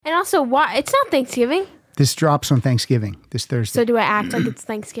also, why? It's not Thanksgiving. This drops on Thanksgiving, this Thursday. So do I act like it's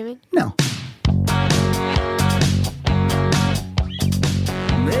Thanksgiving? No.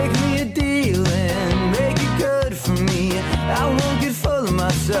 Make me a deal and make it good for me. I won't get full of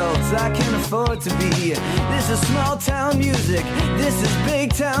myself, 'cause I can't afford to be. This is small town music, this is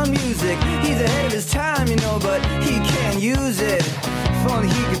big town music. He's ahead of his time, you know, but he can't use it. If only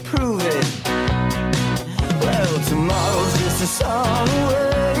he could prove it. Well, tomorrow's just a song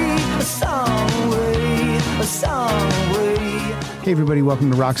away, a song away, a song away. Hey everybody,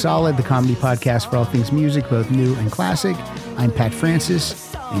 welcome to Rock Solid, the comedy podcast for all things music, both new and classic. I'm Pat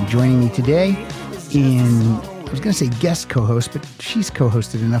Francis, and joining me today I was going to say guest co-host, but she's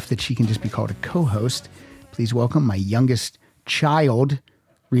co-hosted enough that she can just be called a co-host. Please welcome my youngest child,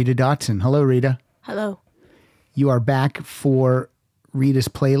 Rita Dotson. Hello, Rita. Hello. You are back for Rita's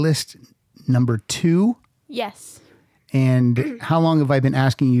playlist number 2. Yes. And how long have I been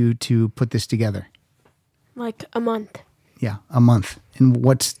asking you to put this together? Like a month. Yeah, a month. And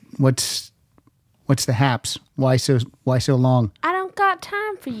what's the haps? Why so long? I don't got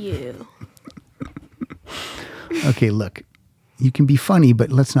time for you. Okay, look, you can be funny,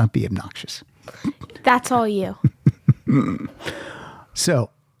 but let's not be obnoxious. That's all you. So,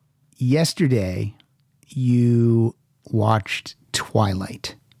 yesterday you watched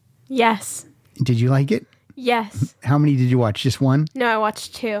Twilight. Yes. Did you like it? Yes. How many did you watch? Just one? No, I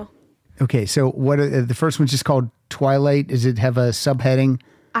watched 2. Okay, so what? The first one's just called Twilight. Does it have a subheading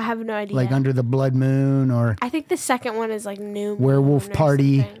I have no idea. like Under the Blood Moon or I think the second one is like New Moon Werewolf or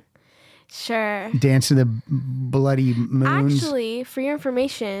Party? something. Sure. Dance of the Bloody Moons? Actually, for your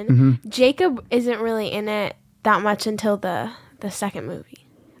information, Jacob isn't really in it that much until the second movie.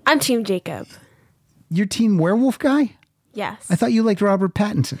 I'm Team Jacob. You're Team Werewolf guy? Yes. I thought you liked Robert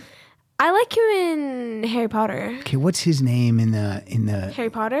Pattinson. I like him in Harry Potter. Okay, what's his name in the? Harry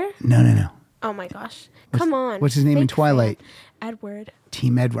Potter? No. Oh my gosh. Come on. What's his name in Fake Twilight? fan. Edward.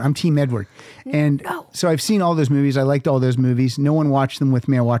 Team Edward. I'm Team Edward. And No. so I've seen all those movies. I liked all those movies. No one watched them with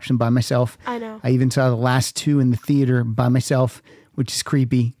me. I watched them by myself. I know. I even saw the last 2 in the theater by myself, which is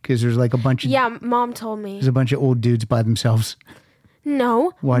creepy because there's like a bunch of Yeah, Mom told me. there's a bunch of old dudes by themselves.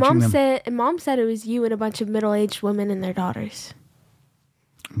 No. Watching them. Mom said it was you and a bunch of middle-aged women and their daughters.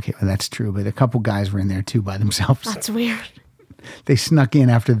 Okay, well that's true, but a couple guys were in there too by themselves. That's weird. They snuck in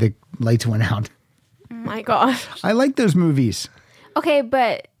after the lights went out. Oh my gosh. I like those movies. Okay,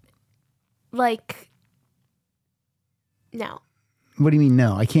 but like no. What do you mean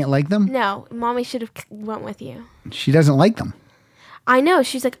no? I can't like them? No, Mommy should have went with you. She doesn't like them. I know.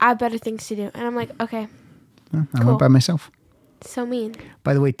 She's like, I have better things to do. And I'm like, okay. I Cool. went by myself. So mean.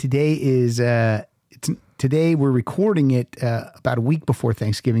 By the way, today is today we're recording it about a week before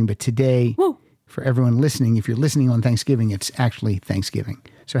Thanksgiving, but today Woo. for everyone listening, if you're listening on Thanksgiving, it's actually Thanksgiving.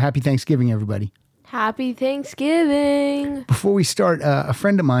 So happy Thanksgiving, everybody. Happy Thanksgiving. Before we start, a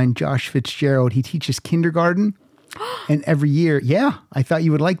friend of mine, Josh Fitzgerald, he teaches kindergarten. And every year, yeah, I thought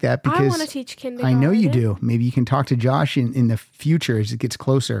you would like that because I want to teach kindergarten. I know you do. Maybe you can talk to Josh in the future as it gets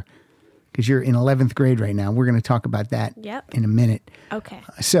closer because you're in 11th grade right now. We're going to talk about that Yep. in a minute. Okay.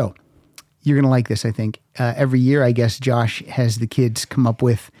 So you're going to like this, I think. Every year, I guess, Josh has the kids come up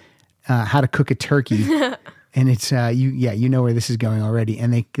with how to cook a turkey. And it's, you know where this is going already.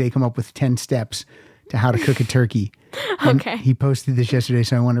 And they come up with 10 steps to how to cook a turkey. And Okay. he posted this yesterday,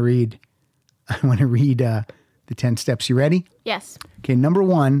 so I want to read the 10 steps. You ready? Yes. Okay, number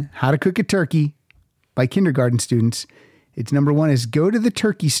 1, how to cook a turkey by kindergarten students. It's number 1 is go to the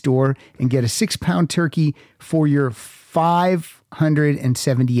turkey store and get a 6-pound turkey for your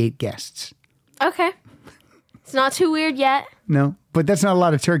 578 guests. Okay. It's not too weird yet. No, but that's not a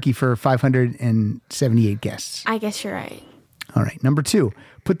lot of turkey for 578 guests. I guess you're right. All right, number 2,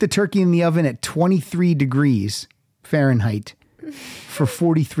 put the turkey in the oven at 23 degrees Fahrenheit for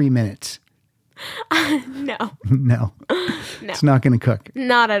 43 minutes. No. No, it's not going to cook.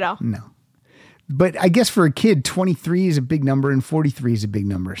 Not at all. No. But I guess for a kid, 23 is a big number and 43 is a big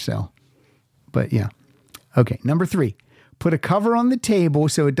number. So, but yeah. Okay. Number 3, put a cover on the table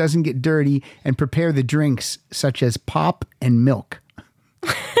so it doesn't get dirty and prepare the drinks such as pop and milk.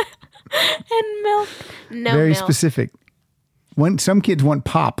 And milk. No Very milk. specific. Some kids want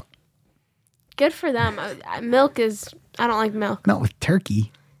pop. Good for them. Milk is, I don't like milk. Not with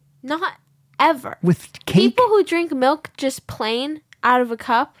turkey. Not ever. With cake? People who drink milk just plain out of a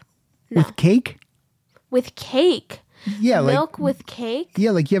cup. No. With cake? With cake. Yeah. Milk with cake?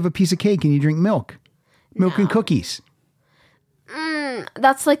 Yeah, like you have a piece of cake and you drink milk. Milk and cookies.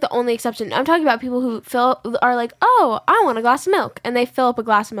 That's like the only exception. I'm talking about people who are like, oh, I want a glass of milk, and they fill up a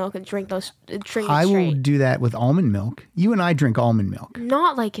glass of milk and drink it straight. I will do that with almond milk. You and I drink almond milk.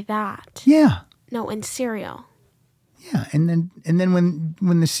 Not like that. Yeah. No, in cereal. Yeah, and then when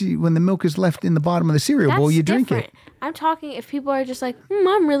the milk is left in the bottom of the cereal bowl, you drink it. I'm talking if people are just like,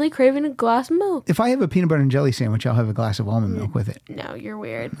 I'm really craving a glass of milk. If I have a peanut butter and jelly sandwich, I'll have a glass of almond milk with it. No, you're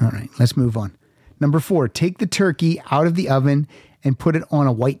weird. All right, let's move on. Number 4, take the turkey out of the oven and put it on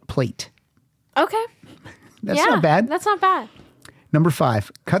a white plate. Okay. That's not bad. That's not bad. Number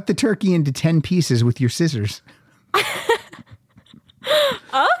 5, cut the turkey into 10 pieces with your scissors.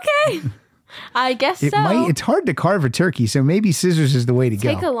 Okay. I guess so. It's hard to carve a turkey, so maybe scissors is the way to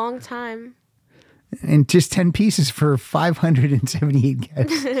go. Take a long time. And just 10 pieces for 578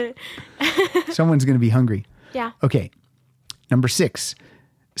 guests. Someone's going to be hungry. Yeah. Okay. Number 6,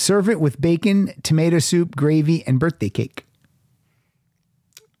 serve it with bacon, tomato soup, gravy, and birthday cake.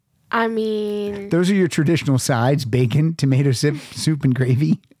 I mean, Those are your traditional sides: bacon, tomato soup, and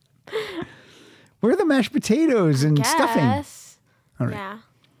gravy. Where are the mashed potatoes and stuffing? All right. Yeah.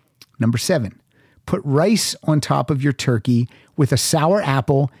 Number 7, put rice on top of your turkey with a sour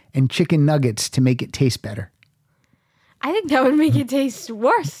apple and chicken nuggets to make it taste better. I think that would make it taste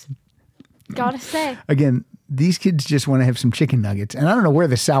worse. Gotta say. Again, these kids just want to have some chicken nuggets, and I don't know where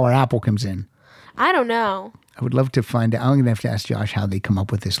the sour apple comes in. I don't know. I would love to find out. I'm going to have to ask Josh how they come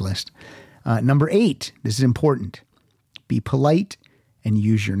up with this list. Number 8, this is important. Be polite and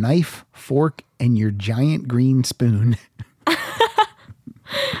use your knife, fork, and your giant green spoon.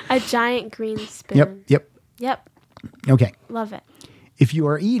 A giant green spoon. Yep. Okay. Love it. If you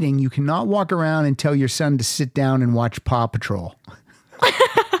are eating, you cannot walk around and tell your son to sit down and watch Paw Patrol.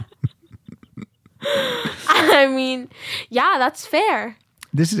 I mean, yeah, that's fair.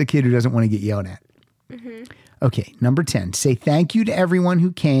 This is a kid who doesn't want to get yelled at. Mm-hmm. Okay, number 10. Say thank you to everyone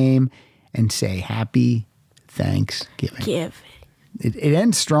who came and say happy Thanksgiving. It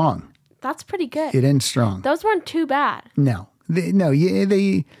ends strong. That's pretty good. It ends strong. Those weren't too bad. No.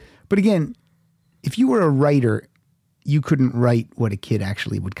 But again, if you were a writer, you couldn't write what a kid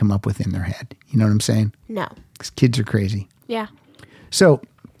actually would come up with in their head. You know what I'm saying? No. Because kids are crazy. Yeah. So,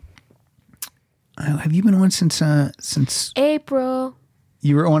 have you been on since April?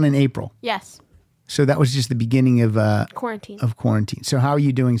 You were on in April. Yes. So that was just the beginning of quarantine. So how are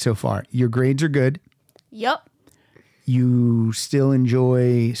you doing so far? Your grades are good. Yep. You still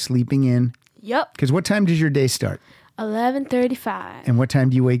enjoy sleeping in? Yep. Because what time does your day start? 11:35. And what time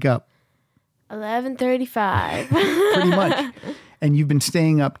do you wake up? 11:35. Pretty much. And you've been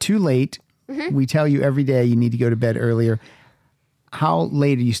staying up too late. Mm-hmm. We tell you every day you need to go to bed earlier. How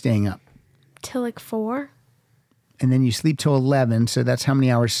late are you staying up? Till like 4. And then you sleep till 11. So that's how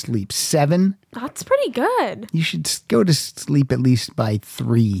many hours sleep? 7? That's pretty good. You should go to sleep at least by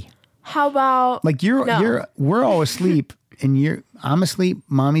 3. How about like we're all asleep and I'm asleep,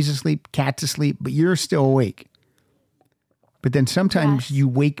 mommy's asleep, cat's asleep, but you're still awake. But then sometimes you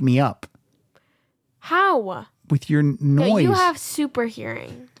wake me up. How? With your noise. No, you have super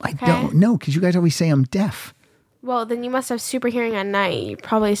hearing. Okay? I don't know, because you guys always say I'm deaf. Well, then you must have super hearing at night. You're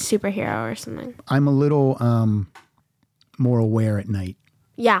probably a superhero or something. I'm a little more aware at night.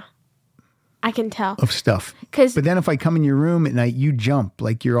 Yeah. I can tell. Of stuff. But then if I come in your room at night, you jump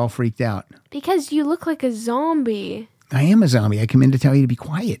like you're all freaked out. Because you look like a zombie. I am a zombie. I come in to tell you to be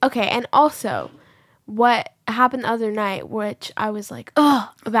quiet. Okay, and also, what happened the other night, which I was like,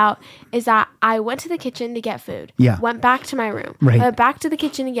 about, is that I went to the kitchen to get food. Yeah. Went back to my room. Right. Went back to the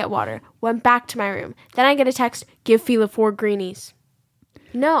kitchen to get water. Went back to my room. Then I get a text, give Fila 4 greenies.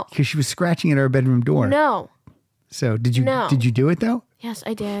 No. Because she was scratching at our bedroom door. No. So did you do it though? Yes,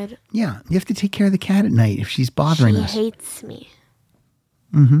 I did. Yeah. You have to take care of the cat at night if she's bothering us. She hates me.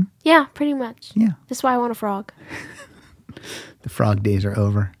 Mm-hmm. Yeah, pretty much. Yeah. That's why I want a frog. The frog days are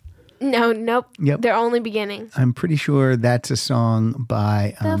over. No, nope. Yep. They're only beginning. I'm pretty sure that's a song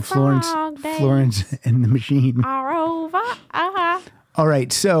by Florence and the Machine. Are over. All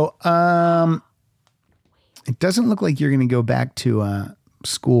right. So it doesn't look like you're going to go back to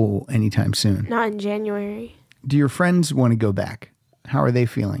school anytime soon. Not in January. Do your friends want to go back? How are they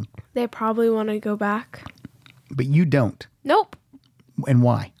feeling? They probably want to go back. But you don't? Nope. And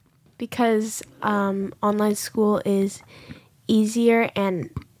why? Because online school is easier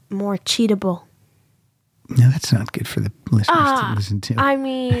and more cheatable. No, that's not good for the listeners to listen to. I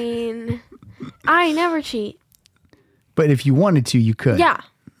mean, I never cheat. But if you wanted to, you could. Yeah.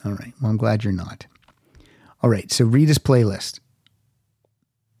 All right. Well, I'm glad you're not. All right. So Rita's playlist.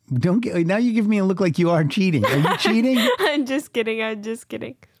 Now you give me a look like you are cheating. Are you cheating? I'm just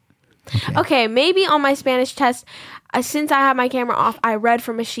kidding. Okay, maybe on my Spanish test, since I had my camera off, I read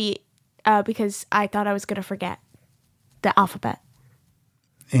from a sheet because I thought I was going to forget the alphabet.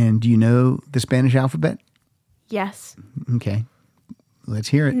 And do you know the Spanish alphabet? Yes. Okay. Let's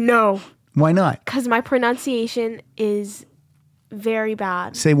hear it. No. Why not? Because my pronunciation is very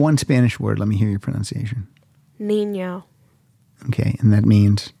bad. Say one Spanish word. Let me hear your pronunciation. Niño. Okay. And that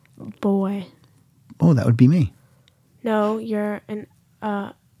means? Boy. Oh, that would be me. No, you're an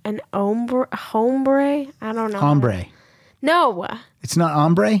hombre. I don't know. Hombre. No. It's not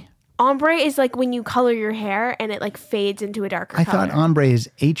ombre? Ombre is like when you color your hair and it like fades into a darker color. I thought ombre is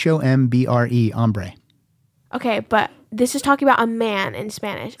Hombre, ombre. Okay, but this is talking about a man in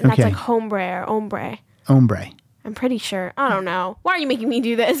Spanish. And Okay. that's like hombre or hombre. Hombre. I'm pretty sure. I don't know. Why are you making me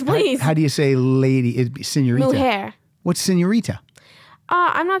do this, please? How do you say lady? It'd be senorita. Mujer. What's senorita?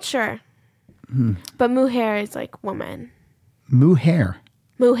 I'm not sure. But mujer is like woman. Mujer.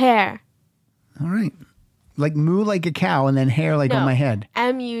 Mujer. All right. Like moo like a cow and then hair like on my head.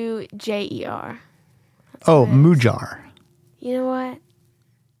 Mujer. Oh, mujar. You know what?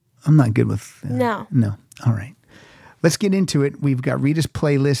 I'm not good with... No. No. All right. Let's get into it. We've got Rita's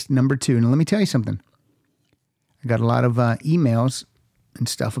playlist number 2. And let me tell you something. I got a lot of emails and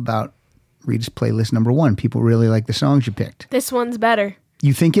stuff about Rita's playlist number 1. People really like the songs you picked. This one's better.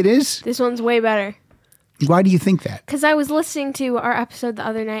 You think it is? This one's way better. Why do you think that? Because I was listening to our episode the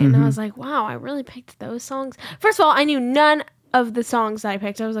other night and I was like, wow, I really picked those songs. First of all, I knew none of the songs that I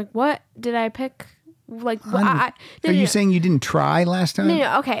picked. I was like, what did I pick? Like, Are you saying you didn't try last time?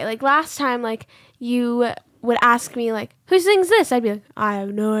 No, okay. Like last time, like you would ask me, like, who sings this? I'd be like, I have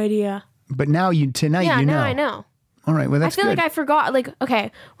no idea. But now tonight you know. Yeah, now I know. All right, well, that's I feel good. like I forgot, like,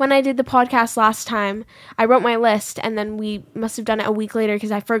 okay, when I did the podcast last time, I wrote my list, and then we must have done it a week later because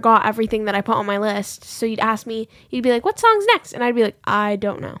I forgot everything that I put on my list. So you'd ask me, you'd be like, what song's next? And I'd be like, I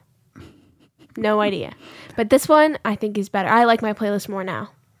don't know. No idea. But this one, I think, is better. I like my playlist more now.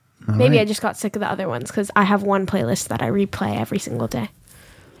 Maybe I just got sick of the other ones because I have one playlist that I replay every single day.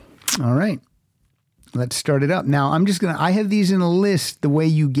 All right. Let's start it up. Now, I have these in a list the way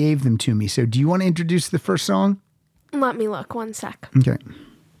you gave them to me. So do you want to introduce the first song? Let me look. 1 sec. Okay.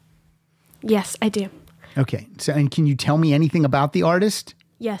 Yes, I do. Okay. So, and can you tell me anything about the artist?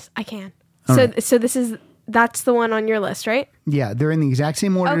 Yes, I can. All So right. that's the one on your list, right? Yeah, they're in the exact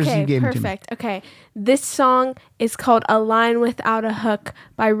same order as you gave them to me. Perfect. Okay. This song is called A Line Without a Hook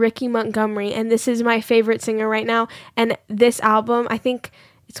by Ricky Montgomery, and this is my favorite singer right now. And this album, I think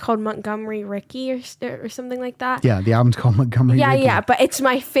it's called Montgomery Ricky or something like that. Yeah, the album's called Montgomery Ricky. Yeah, but it's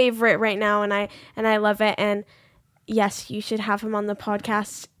my favorite right now, and I love it. And yes, you should have him on the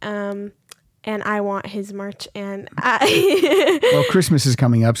podcast. And I want his merch. And Well, Christmas is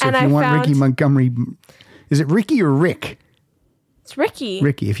coming up, so And if you I want found- Ricky Montgomery, is it Ricky or Rick? it's Ricky.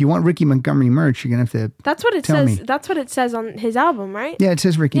 Ricky. If you want Ricky Montgomery merch, you're gonna have to. That's what it Tell says. me. That's what it says on his album, right? Yeah, it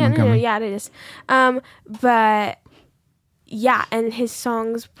says Ricky Yeah, Montgomery. it is. But yeah, and his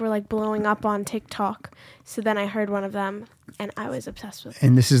songs were like blowing up on TikTok. So then I heard one of them, and I was obsessed with it.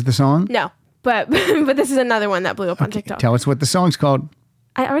 And this is the song. No, but but this is another one that blew up on TikTok. Tell us what the song's called.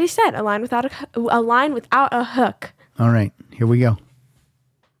 I already said a line without a hook. All right, here we go.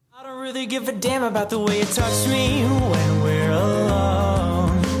 I don't really give a damn about the way you touch me when we're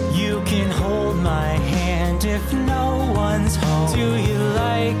alone. You can hold my hand if no one's home. Do you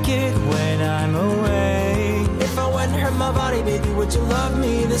like it when I'm away? If I wouldn't hurt my body, baby, would you love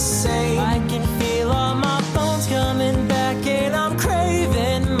me the same? I can feel all my bones coming back and I'm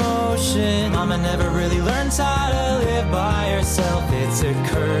craving motion. Mama never really learned how to live by herself. It's a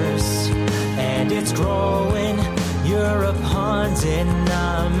curse and it's growing. You're a pond and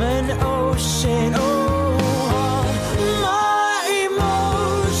I'm an ocean. Oh, all my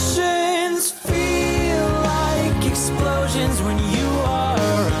emotions feel like explosions when you are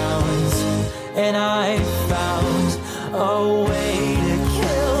around. And I found a way to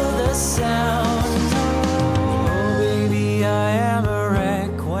kill the sound. Oh, baby, I am a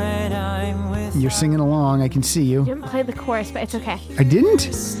wreck when I'm with You're singing along. I can see you. You didn't play the chorus, but it's okay. I didn't.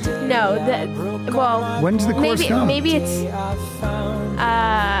 No, well, When's the chorus come? maybe it's wait,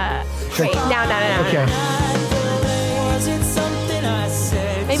 no. Okay. Was it something I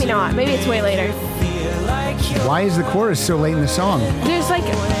said? Maybe not. Maybe it's way later. Feel like you Why is the chorus so late in the song? There's like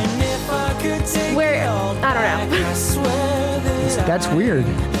and if I could take where it all I don't know. I swear that That's weird. I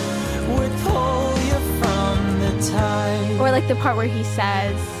would pull you from the tide. Or like the part where he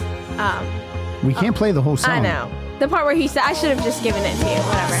says, We can't play the whole song. I know. The part where he said, I should have just given it to you,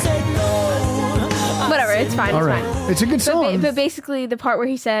 whatever. Said no, Whatever, it's fine. All It's right. fine. It's a good song. But basically, the part where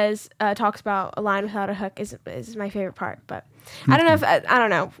he says talks about a line without a hook is my favorite part. But I don't know if I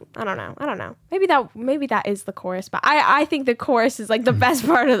don't know. Maybe that is the chorus. But I think the chorus is like the best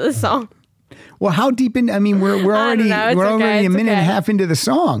part of the song. Well, how deep in? I mean, we're already know. It's okay. a It's minute and a okay. half into the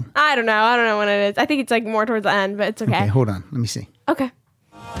song. I don't know when it is. I think it's like more towards the end, but it's okay. Okay, hold on. Let me see. Okay.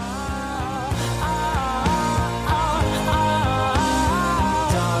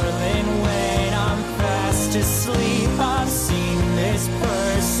 Darling, when I'm fast asleep, I've seen this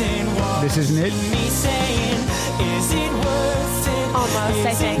person walk This isn't it? me saying, is it worth it? Almost,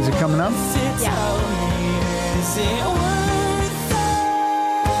 I think. Is it coming up? Yeah. Tell me, is it worth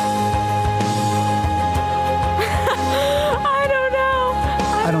I don't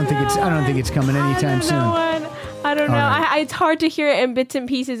know. I don't think it's coming anytime soon. I don't know. All right. It's hard to hear it in bits and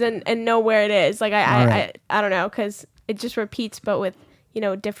pieces and know where it is. Like All right. I don't know, because it just repeats, but with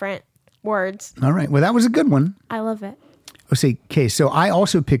different words. All right. Well, that was a good one. I love it. Okay, so I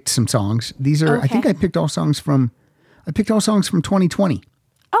also picked some songs. These are I think Okay. I picked all songs from 2020.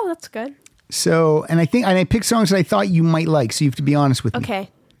 Oh, that's good. So, and I picked songs that I thought you might like. So you have to be honest with me. Okay.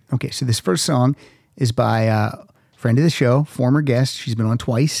 Okay, so this first song is by a friend of the show, former guest. She's been on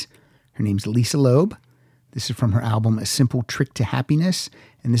twice. Her name's Lisa Loeb. This is from her album, A Simple Trick to Happiness.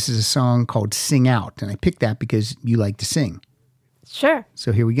 And this is a song called Sing Out. And I picked that because you like to sing. Sure.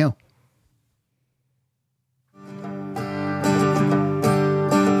 So here we go.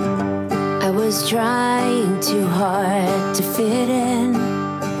 I was trying too hard to fit in,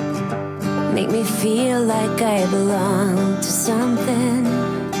 make me feel like I belong to something,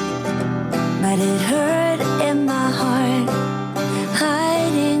 but it hurt in my heart,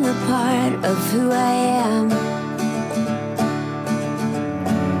 hiding a part of who I am.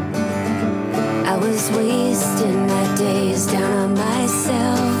 I was wasting my days down on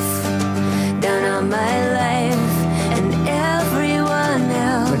myself, down on my life, and everyone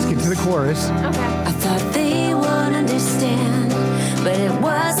else. Let's get to the chorus. Okay. I thought they would understand, but it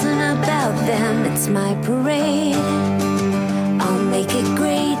wasn't about them. It's my parade. I'll make it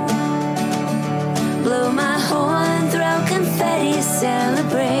great. Blow my horn, throw confetti,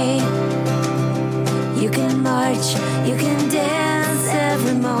 celebrate. You can march, you can dance.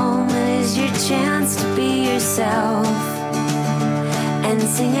 Every moment is your chance to be yourself and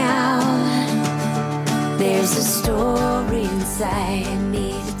sing out. There's a story inside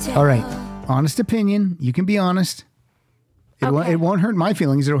me to tell. All right. Honest opinion. You can be honest. Okay. It won't hurt my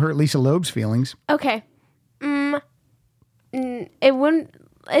feelings. It'll hurt Lisa Loeb's feelings. Okay. It wouldn't.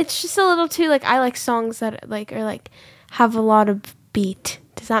 It's just a little too like I like songs that like are like have a lot of beat.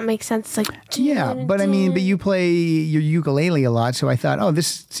 Does that make sense? Like Yeah, but I mean, but you play your ukulele a lot, so I thought, oh,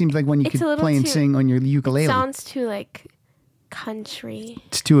 this seems like one you It's a could little play and too- sing on your ukulele. sounds too like country.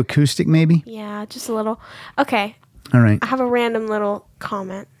 It's too acoustic, maybe. Yeah, just a little. Okay, All right. I have a random little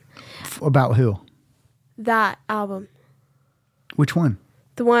comment. About who? That album, Which one?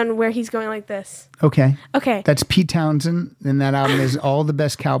 the one where he's going like this. Okay. Okay. That's Pete Townsend, and that album is All the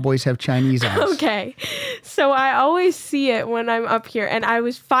Best Cowboys Have Chinese Eyes. Okay. So I always see it when I'm up here, and I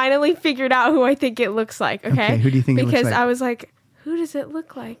was finally figured out who I think it looks like. Okay. Okay, who do you think it looks Because like? I was like, who does it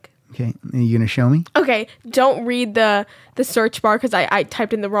look like? Okay. Are you going to show me? Okay, don't read the search bar because I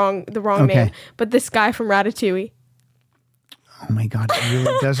typed in the wrong Okay. name. But this guy from Ratatouille. Oh my God, it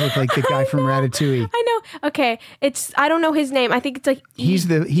really does look like the guy from Ratatouille. I know. Okay, I don't know his name. I think it's like He's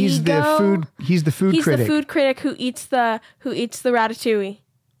the food He's critic. the food critic who eats the Ratatouille.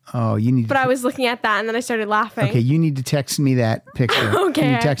 Oh, you need. But I was looking at that and then I started laughing. Okay, you need to text me that picture. Okay.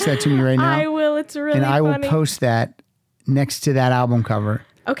 Can you text that to me right now? I will. It's really and I will funny. post that next to that album cover.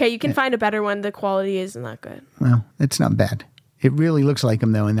 Okay, you can find a better one. The quality isn't that good. Well, it's not bad. It really looks like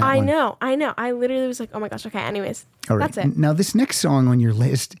him though in that I one. know. I literally was like, oh my gosh. Okay, anyways. All right. That's it. Now this next song on your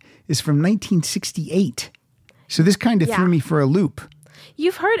list is from 1968. So this kind of Yeah. threw me for a loop.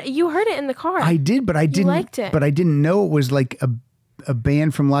 You heard it in the car. I did, but I didn't liked it. But I didn't know it was like a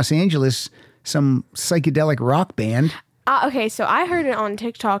band from Los Angeles, some psychedelic rock band. Okay, so I heard it on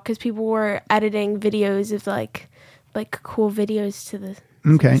TikTok because people were editing videos of like cool videos to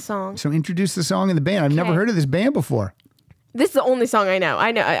the song. So introduce the song and the band. I've never Okay. heard of this band before. This is the only song I know.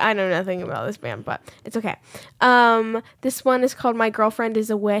 I know nothing about this band, but it's okay. This one is called "My Girlfriend Is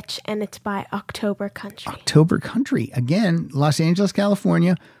a Witch" and it's by October Country. October Country. Again, Los Angeles,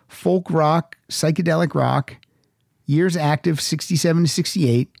 California, folk rock, psychedelic rock, years active 67 to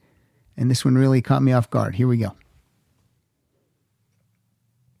 68. And this one really caught me off guard. Here we go.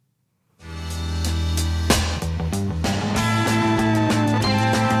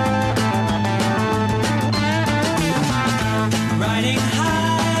 Riding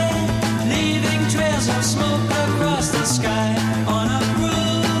high, leaving trails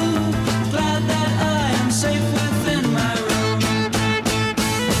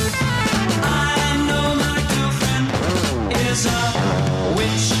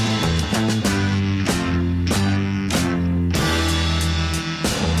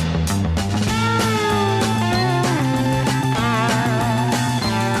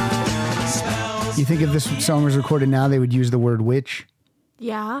You think if this song was recorded now, they would use the word witch?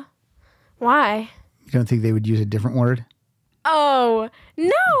 Yeah. Why? You don't think they would use a different word? Oh,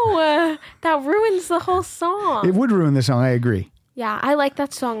 no. That ruins the whole song. It would ruin the song, I agree. Yeah, I like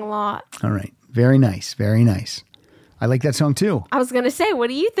that song a lot. All right. Very nice. Very nice. I like that song too. I was going to say, what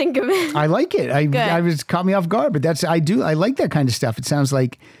do you think of it? I like it. Good. I was caught me off guard, but I like that kind of stuff. It sounds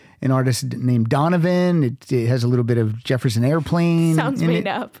like an artist named Donovan. It has a little bit of Jefferson Airplane. Sounds made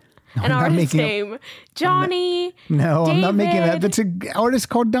up. An artist name. Johnny. No, I'm not making that. David. That's an artist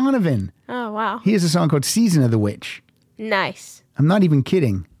called Donovan. Oh, wow. He has a song called Season of the Witch. Nice. I'm not even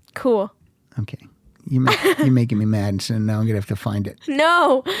kidding. Cool. Okay. You're making me mad, so now I'm going to have to find it.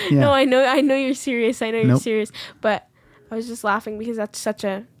 No. Yeah. No, I know you're serious. I know you're Nope. serious. But I was just laughing because it's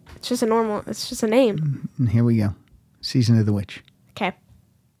just a name. And here we go. Season of the Witch. Okay.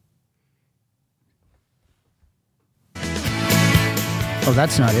 Oh,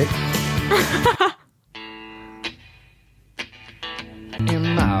 that's not it.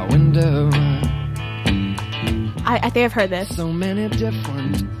 In my window, I think I've heard this. so many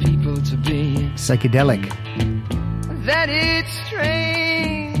different people to be, Psychedelic. that it's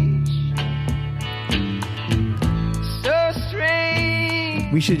strange, so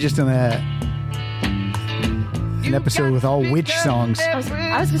strange. We should have just done an episode with all witch songs. I was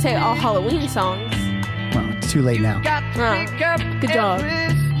going to say all Halloween songs. Well, it's too late now. Good job.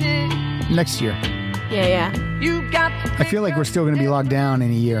 Next year. Yeah. I feel like we're still going to be locked down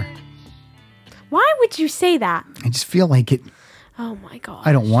in a year. Why would you say that? I just feel like it. Oh, my God.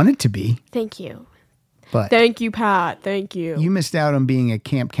 I don't want it to be, Thank you. but Thank you, Pat. Thank you. you missed out on being a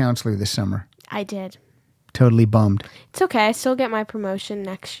camp counselor this summer. I did. Totally bummed. It's okay. I still get my promotion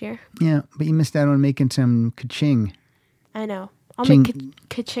next year. Yeah, but you missed out on making some ka-ching. I know. I'll Ching. make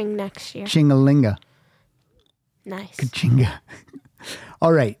ka-ching next year. Chingalinga. Nice. Chinga.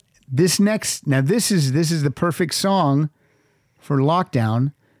 All right. This is the perfect song for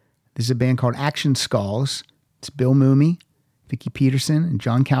lockdown. This is a band called Action Skulls. It's Bill Mooney, Vicky Peterson, and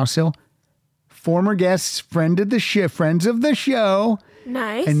John Cowsill. Former guests, friends of the show.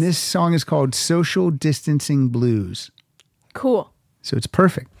 Nice. And this song is called Social Distancing Blues. Cool. So it's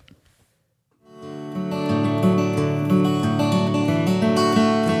perfect.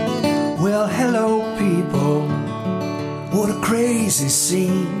 Well, hello, people. What a crazy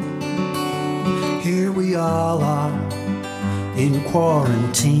scene. Here we all are in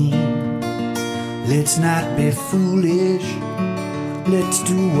quarantine. Let's not be foolish. Let's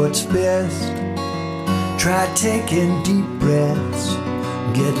do what's best. Try taking deep breaths.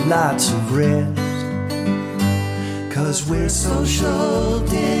 Get lots of rest. 'Cause we're social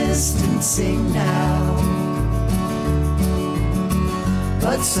distancing now.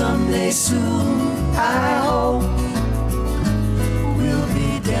 But someday soon, I hope, we'll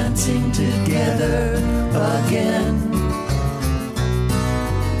be dancing together again.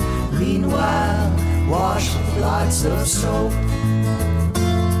 Meanwhile, wash with lots of soap.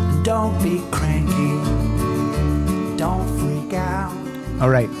 Don't be cranky. Don't freak out. All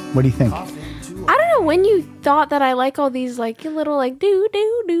right. What do you think? I don't know when you thought that I like all these like little like do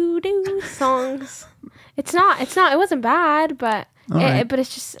do do do songs. It wasn't bad, but right. but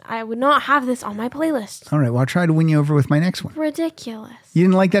it's just I would not have this on my playlist. All right. Well, I'll try to win you over with my next one. Ridiculous. You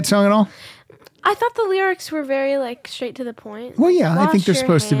didn't like that song at all? I thought the lyrics were very like straight to the point. Well, yeah, I think Wash they're your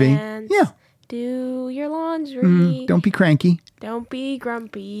supposed to be. hands, Yeah. Do your laundry. Don't be cranky. Don't be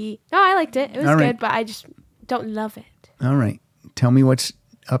grumpy. No, I liked it. It was All right. good, but I just don't love it. All right. Tell me what's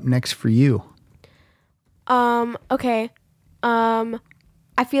up next for you. Okay.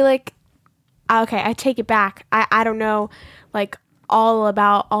 I feel like I take it back. I don't know like all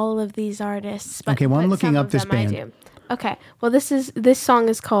about all of these artists. But, Okay, well, I'm but looking some up of this them I band. do. Okay. Well, this song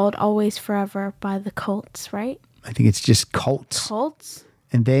is called Always Forever by the Cults, right? I think it's just Cults. Cults?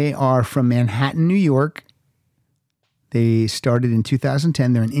 And they are from Manhattan, New York. They started in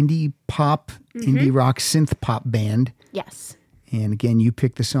 2010. They're an indie pop, indie rock, synth pop band. Yes. And again, you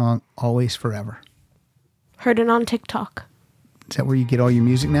picked the song Always Forever. Heard it on TikTok. Is that where you get all your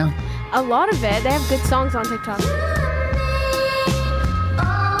music now? A lot of it. They have good songs on TikTok.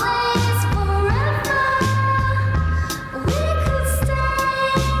 Always forever, we could stay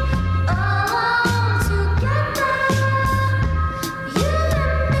alone together. You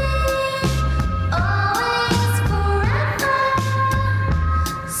and me, always forever.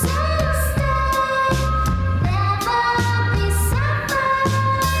 Say you'll stay, never be separate.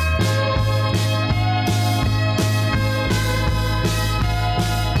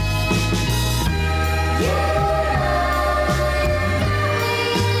 You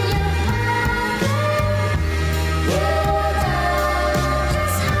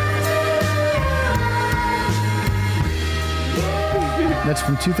That's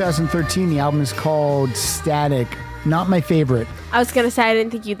from 2013. The album is called Static. Not my favorite. I was going to say, I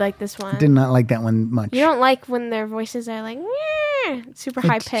didn't think you'd like this one. Did not like that one much. You don't like when their voices are like, super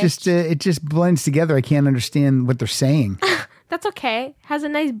high pitched. It just blends together. I can't understand what they're saying. That's okay. Has a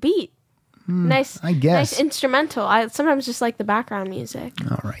nice beat. I guess. Nice instrumental. I sometimes just like the background music.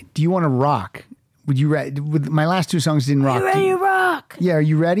 All right. Do you want to rock? Would you with my last two songs didn't rock? Ready to rock? Yeah, are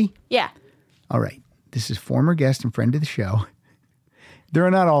you ready? Yeah. All right. This is former guest and friend of the show. They're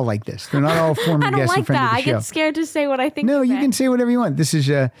not all like this. They're not all former I don't guest like and friend that. of the I show. get scared to say what I think. No, of you it. can say whatever you want. This is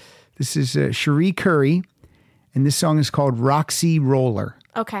Cherie Curry, and this song is called Roxy Roller.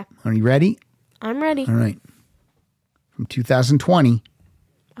 Okay. Are you ready? I'm ready. All right. From 2020.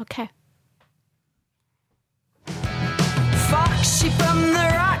 Okay. Foxy from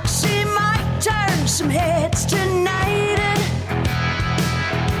the Roxy might turn some heads tonight.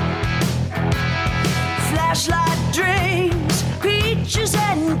 Flashlight dreams, peaches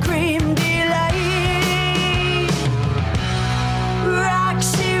and cream delight.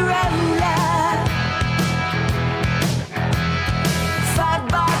 Roxy Roller,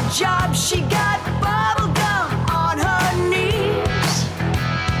 $5 job, she got bubble gum on her knees.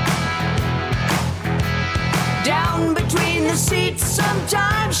 Down between the seats,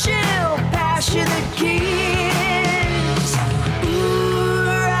 sometimes she'll pass you the keys. Ooh,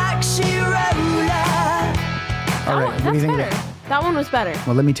 Roxy Roller. All right. What do you think of better. that? That one was better.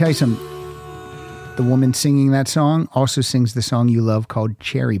 Well, let me tell you something. The woman singing that song also sings the song you love called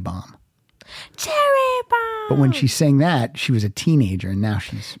Cherry Bomb. Cherry bomb. But when she sang that, she was a teenager, and now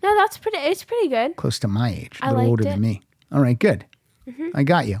she's No, that's pretty. It's pretty good. close to my age, a I little liked older it. than me. All right, good. I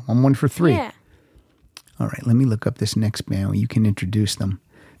got you. I'm 1 for 3. Yeah. All right, let me look up this next band. You can introduce them.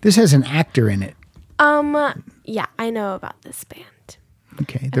 This has an actor in it. Yeah, I know about this band.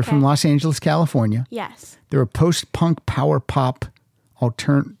 Okay, they're from Los Angeles, California. Yes. They're a post-punk, power pop,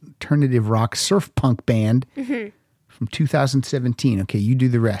 alternative rock, surf punk band from 2017. Okay, you do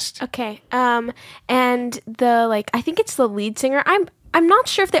the rest. Okay. And the I think it's the lead singer. I'm not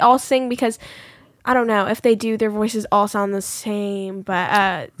sure if they all sing because I don't know if they do. Their voices all sound the same,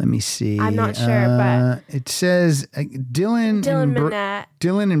 but Let me see. I'm not sure, but it says Dylan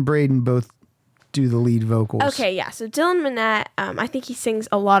and Braden both do the lead vocals. okay, yeah. So Dylan Minnette, I think he sings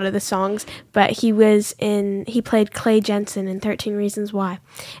a lot of the songs, but he played Clay Jensen in 13 Reasons Why,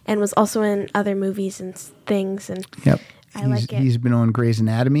 and was also in other movies and things. And Yep. I like it. He's been on Grey's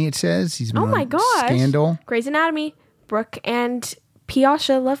Anatomy. It says he's been oh my on gosh, Scandal. Grey's Anatomy, Brooke and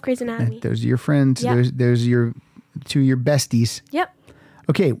Piasha love Grey's Anatomy. Those are your friends. Yep. Those are your two of your besties. Yep.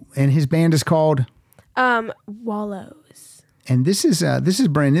 Okay, and his band is called. Wallows. And this is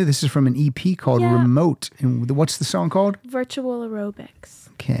brand new. This is from an EP called Yeah. Remote. And what's the song called? Virtual aerobics.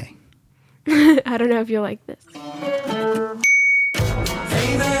 Okay. I don't know if you'll like this. Hey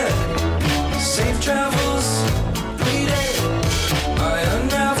there, safe travels, read it. I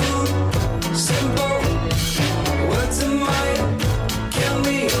unravel, simple words in mind, kill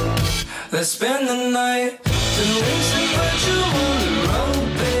me. Let's spend the night doing some virtual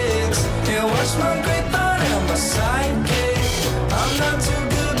aerobics. Here, watch my grapevine and my sidekick. I'm not too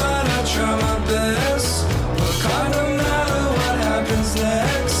good, but I try my best. But kinda matter what happens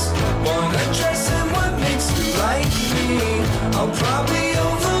next. Wanna dress in what makes you like me. I'll probably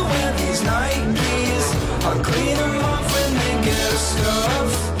overwear these Nikes. I'll clean them off when they get stuff.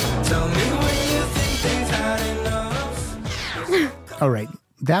 Tell me when you think they've had enough. All right.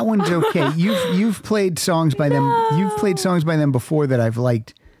 That one's okay. You've played songs by them. You've played songs by them before that I've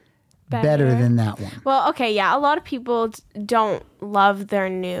liked better than that one. Well, okay, yeah. A lot of people don't love their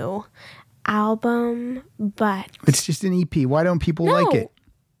new album, but It's just an EP. Why don't people like it?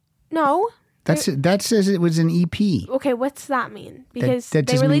 No. That says it was an EP. Okay, what's that mean? Because that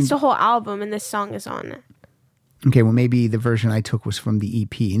they just released means- a whole album and this song is on it. Okay, well maybe the version I took was from the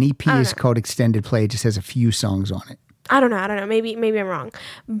EP. An EP is called Extended Play. It just has a few songs on it. I don't know. Maybe I'm wrong.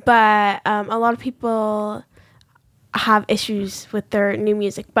 But a lot of people have issues with their new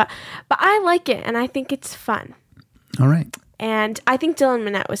music. But I like it and I think it's fun. All right. And I think Dylan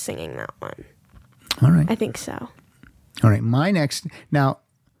Minnette was singing that one. All right. I think so. All right. My next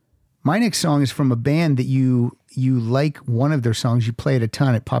song is from a band that you like one of their songs. You play it a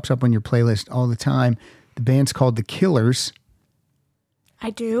ton. It pops up on your playlist all the time. The band's called The Killers. I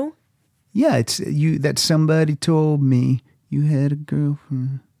do? Yeah, it's you that somebody told me you had a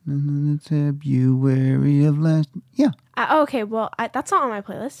girlfriend. February of last. Yeah. Okay, well, that's not on my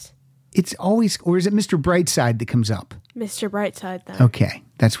playlist. It's always, or is it Mr. Brightside that comes up? Mr. Brightside, then. Okay,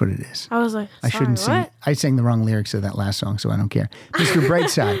 that's what it is. I was like, I shouldn't sorry, sing. what? I sang the wrong lyrics of that last song, so I don't care. Mr.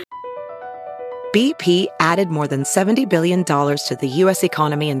 Brightside. BP added more than $70 billion to the U.S.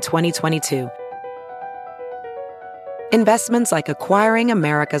 economy in 2022. Investments like acquiring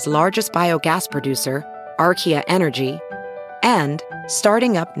America's largest biogas producer, Archaea Energy, and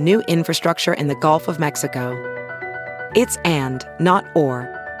starting up new infrastructure in the Gulf of Mexico. It's and, not or.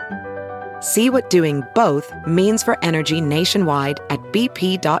 See what doing both means for energy nationwide at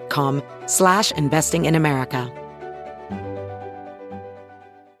bp.com/investing in America.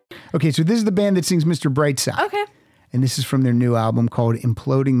 Okay, so this is the band that sings Mr. Brightside. Okay. And this is from their new album called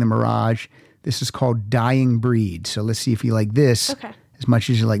Imploding the Mirage. This is called Dying Breed. So let's see if you like this as much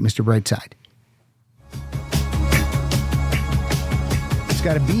as you like Mr. Brightside. It's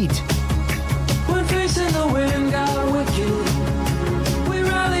got a beat. When facing the wind got wicked, we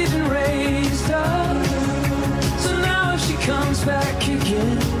rallied and raised up. So now if she comes back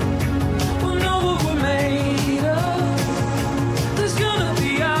kicking, we'll know what we're made of. There's gonna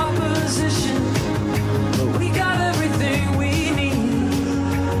be opposition, but we got everything we need.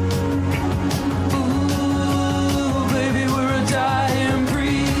 Ooh, baby, we're a dying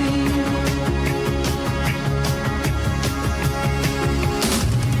breed.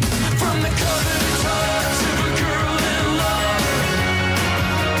 From the cover guitar to a girl in love,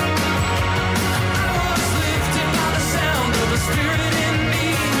 I was lifted by the sound of a spirit in me.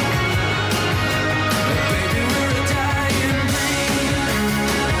 Baby, we're a dying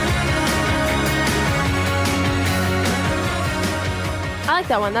I like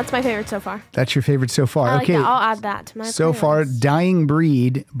that one. That's my favorite so far. That's your favorite so far. I like okay. that. I'll add that to my So playlist. far, Dying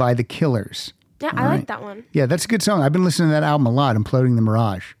Breed by The Killers. Yeah, I like that one. Yeah, that's a good song. I've been listening to that album a lot, Imploding the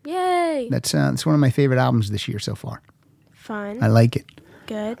Mirage. Yay. That's one of my favorite albums this year so far. Fun. I like it.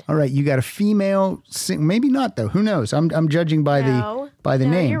 Good. All right, you got a female maybe not though. Who knows? I'm judging by the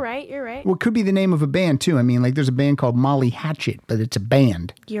name. You're right. You're right. Well, it could be the name of a band too. I mean, like there's a band called Molly Hatchet, but it's a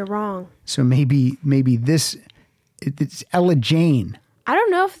band. You're wrong. So maybe it's Ella Jane. I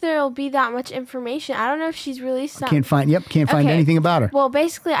don't know if there'll be that much information. I don't know if she's released that. Can't find Okay. anything about her. Well,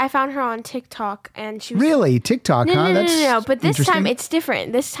 basically, I found her on TikTok, and she was Really? TikTok, No, huh? no, That's no. But this time interesting. it's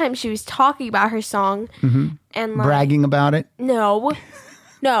different. This time she was talking about her song and like, bragging about it. No,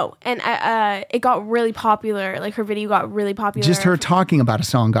 and it got really popular. Like her video got really popular. Just her talking about a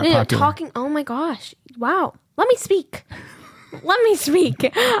song got No, popular. talking. Oh my gosh! Wow. Let me speak.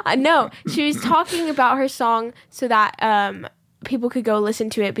 No, she was talking about her song so that people could go listen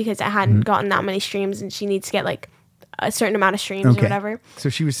to it because it hadn't gotten that many streams, and she needs to get like a certain amount of streams or whatever. So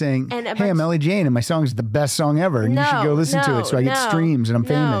she was saying, And a "Hey, I'm bunch- Ellie Jane, and my song's the best song ever, and you should go listen to it so I get streams and I'm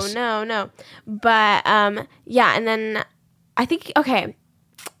famous." No. But yeah, and then I think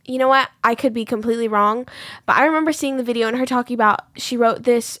you know what? I could be completely wrong, but I remember seeing the video and her talking about she wrote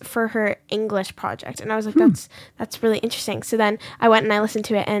this for her English project, and I was like, that's really interesting. So then I went and I listened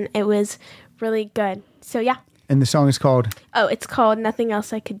to it, and it was really good. So yeah. And the song is called Oh, it's called Nothing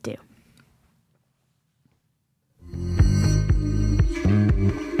Else I Could Do.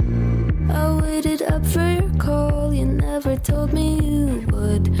 I waited up for your call, you never told me you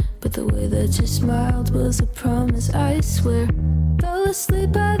would. But the way that you smiled was a promise, I swear. Fell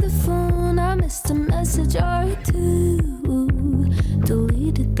asleep by the phone, I missed a message or two.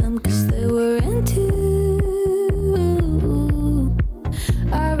 Deleted them cause they were into.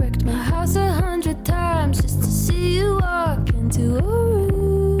 I wrecked my house 100 times just to see you walk into a room.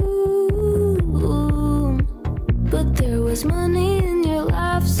 But there was money in your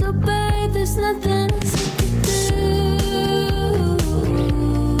life, so babe, there's nothing else I could do.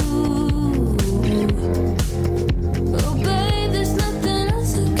 Oh babe, there's nothing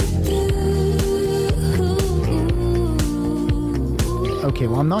else I could do. Okay,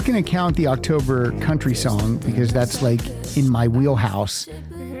 well, I'm not going to count the October country song because that's like in my wheelhouse.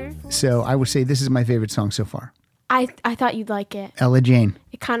 So I would say this is my favorite song so far. I thought you'd like it. Ella Jane.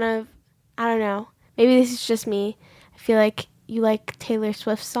 It kind of, I don't know. Maybe this is just me. I feel like you like Taylor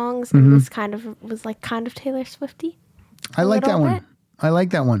Swift songs, and this was kind of Taylor Swifty. I like that little one. bit. I like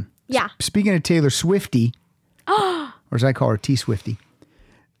that one. Yeah. Speaking of Taylor Swifty, or as I call her, T Swifty.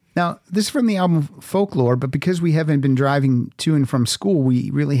 Now, this is from the album Folklore, but because we haven't been driving to and from school, we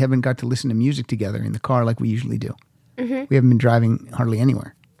really haven't got to listen to music together in the car like we usually do. We haven't been driving hardly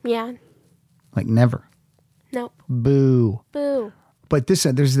anywhere. Yeah. Like never. Nope. Boo. Boo. But this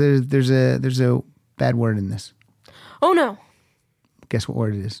there's a bad word in this. Oh no. Guess what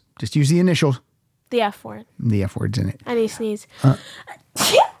word it is? Just use the initials. The F word. The F word's in it. I need to sneeze.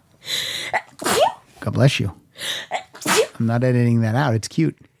 God bless you. I'm not editing that out. It's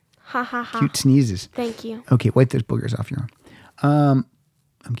cute. Ha ha ha. Cute sneezes. Thank you. Okay, wipe those boogers off your arm.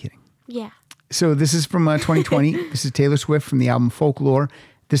 I'm kidding. Yeah. So this is from 2020. This is Taylor Swift from the album Folklore.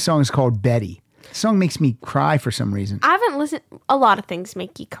 This song is called Betty. The song makes me cry for some reason. I haven't listened. A lot of things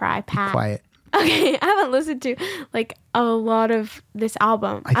make you cry, Pat. Quiet. Okay, I haven't listened to like a lot of this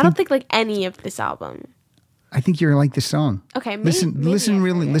album. I don't think like any of this album. I think you're like this song. Okay, maybe, listen maybe really, I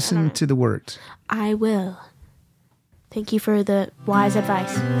forget. I don't listen know. to the words. I will. Thank you for the wise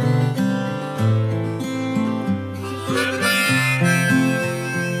advice.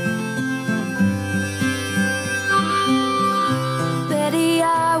 Betty,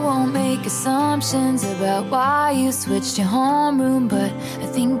 I won't make assumptions about why you switched your homeroom, but I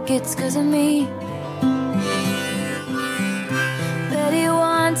think it's 'cause of me. Betty,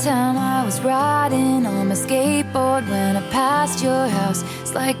 one time I was riding on my skateboard when I passed your house.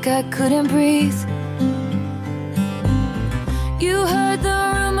 It's like I couldn't breathe. You heard the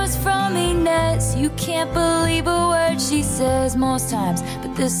rumors from Inez. You can't believe a word she says most times,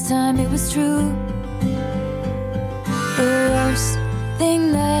 but this time it was true. The worst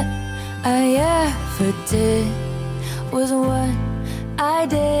thing that I ever did was what I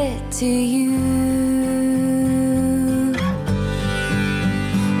did to you.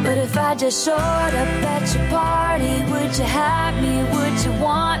 But if I just showed up at your party, would you have me? Would you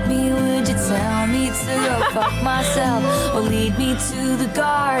want me? Would you tell me to go fuck myself? Or lead me to the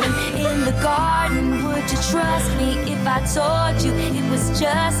garden? In the garden, would you trust me if I told you it was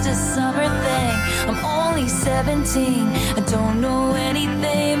just a summer thing? I'm only 17, I don't know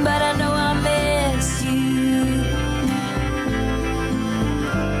anything, but I know I miss you.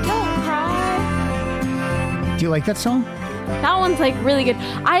 Don't cry. Do you like that song? That one's like really good.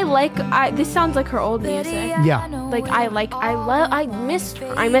 This sounds like her old music. Yeah. Like I missed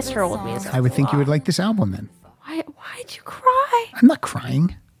her old music. I would think you would like this album then. Why'd you cry? I'm not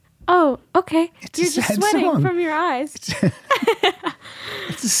crying. Oh, okay. It's a You're just sad sweating song. from your eyes.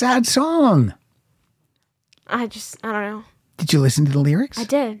 It's a sad song. I don't know. Did you listen to the lyrics? I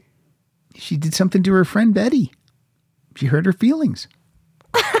did. She did something to her friend Betty. She hurt her feelings.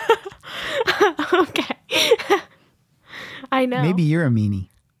 Okay. I know. Maybe you're a meanie.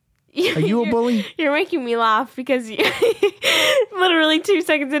 Are you a bully? You're making me laugh because you literally 2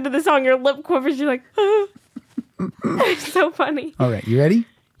 seconds into the song, your lip quivers. You're like, it's so funny. All right, you ready?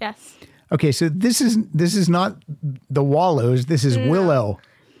 Yes. Okay, so this is not the Wallows. This is Willow.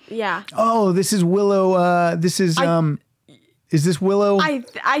 Yeah. Oh, this is Willow. This is Is this Willow? I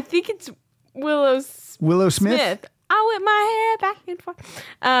think it's Willow Smith? I whip my hair back and forth.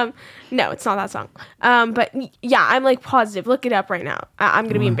 No, it's not that song. But yeah, I'm like positive. Look it up right now. I'm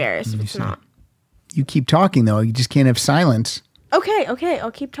gonna be embarrassed if it's not. You keep talking though. You just can't have silence. Okay,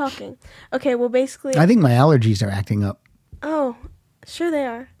 I'll keep talking. Okay, well basically. I think my allergies are acting up. Oh, sure they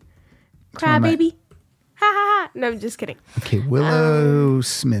are. why my- Crybaby. Ha ha ha. No, I'm just kidding. Okay, Willow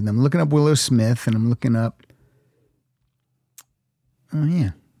Smith. I'm looking up Willow Smith, and I'm looking up. Oh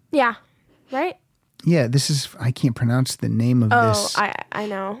yeah, Yeah. Right. yeah. This is. I can't pronounce the name of this. Oh, I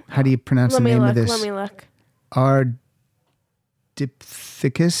know. How do you pronounce Let the me name look. of this? Let me look.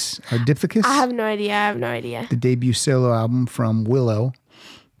 Ardipithecus. I have no idea. The debut solo album from Willow,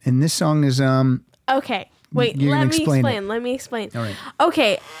 and this song is Okay. Wait, You're let gonna me explain explain. it. Let me explain. All right.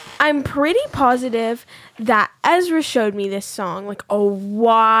 Okay, I'm pretty positive that Ezra showed me this song like a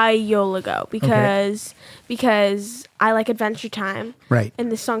while ago because I like Adventure Time. Right. And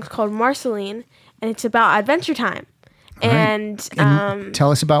this song's called Marceline, and it's about Adventure Time. Right. And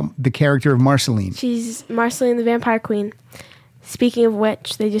Tell us about the character of Marceline. she's Marceline the Vampire Queen. Speaking of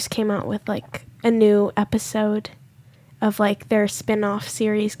which, they just came out with like a new episode of like their spin-off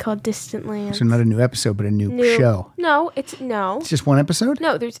series called Distant Lands. So not a new episode, but a new show. No, it's It's just one episode?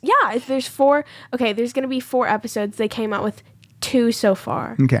 No, there's 4. Okay, there's going to be 4 episodes. They came out with 2 so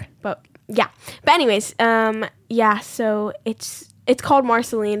far. Okay. But yeah. But anyways, yeah, so it's called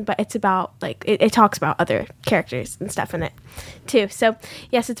Marceline, but it's about like it talks about other characters and stuff in it too. So,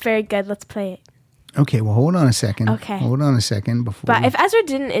 yes, it's very good. Let's play it. Okay, well, hold on a second. Okay. Hold on a second before. But if Ezra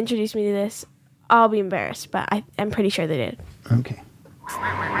didn't introduce me to this, I'll be embarrassed, but I'm pretty sure they did. Okay.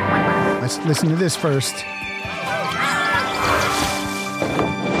 Let's listen to this first.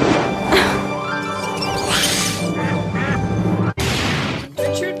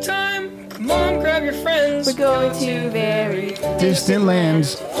 Adventure time. Come on, grab your friends. We're going to very Distant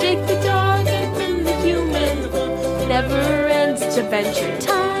Lands. Jake the dog and Finn the human. Never ends. It's adventure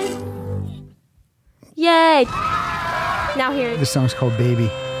time. Yay! Now here. This song's called Baby.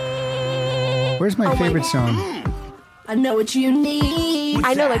 Where's my favorite song? I know what you need.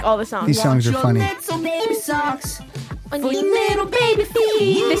 I know like all the songs. These songs are funny. Little baby socks. On your little baby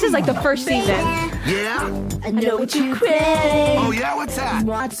feet. This is like the first season. Yeah? I know what you crave. Oh, yeah? What's that?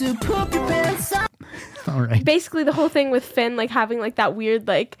 Want to poop your pants on. All right. Basically, the whole thing with Finn like having like that weird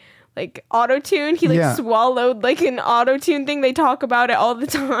like like auto-tune. He like Yeah. swallowed like an auto-tune thing. They talk about it all the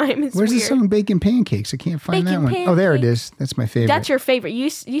time. It's Where's weird. the song Bacon Pancakes? I can't find Bacon that one. Oh, there it Pancakes. is. That's my favorite. That's your favorite. You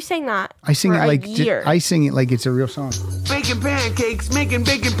sang that. I sing for it a like year. I sing it like it's a real song. Bacon pancakes, making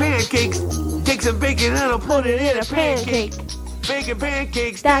bacon pancakes. Take some bacon and I'll put it in a pancake. Bacon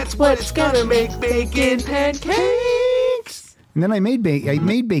pancakes, that's what it's gonna make. Bacon pancakes. And then I made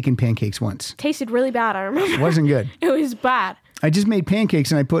bacon pancakes once. Tasted really bad. I remember. It wasn't good. It was bad. I just made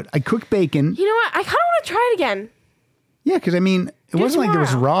pancakes and I cooked bacon. You know what? I kind of want to try it again. Yeah, because I mean, it Do wasn't like there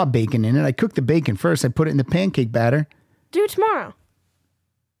was tomorrow. raw bacon in it. I cooked the bacon first. I put it in the pancake batter. Do it tomorrow.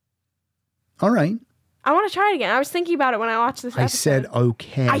 All right. I want to try it again. I was thinking about it when I watched this I episode. said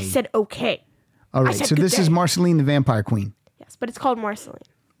okay. I said okay. All right. said So good this is day. Marceline the Vampire Queen. Yes, but it's called Marceline.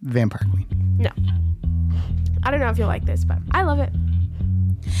 Vampire Queen. No. I don't know if you'll like this, but I love it.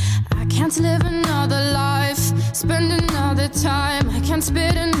 I can't live another life, spend another time. I can't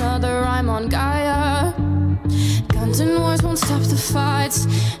spit another rhyme on Gaia. Guns and wars won't stop the fights,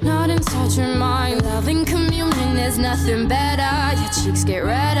 not inside your mind. Loving communion is nothing better. Your cheeks get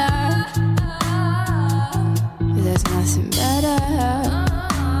redder. There's nothing better.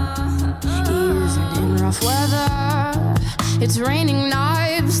 Even in rough weather, it's raining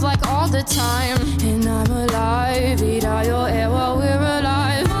knives like all the time. And I'm alive, eat all your air while we're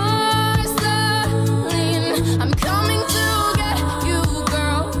alive. Marceline, I'm coming to get you,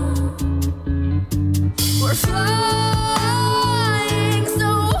 girl. We're flying so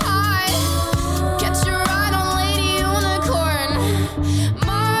high. Catch your ride on Lady Unicorn.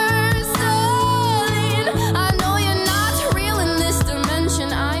 Marceline, I know you're not real in this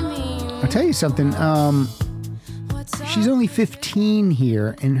dimension. I mean, I'll tell you something. what's She's only 15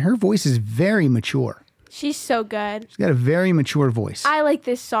 here, and her voice is very mature. She's so good. She's got a very mature voice. I like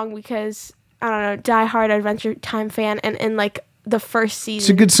this song because, I don't know, Die Hard Adventure Time fan, and in like the first season. It's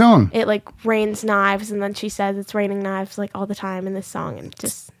a good song. It like rains knives, and then she says it's raining knives like all the time in this song, and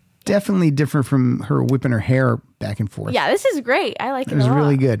just Definitely different from her whipping her hair back and forth. yeah, this is great. I like it. It was a lot.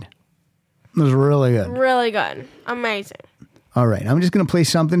 really good. It was really good. Really good. Amazing. All right. I'm just going to play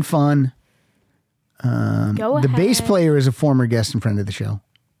something fun. Go The ahead. bass player is a former guest and friend of the show,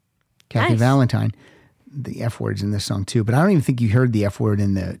 Kathy Nice. Valentine. The F word's in this song too, but I don't even think you heard the F word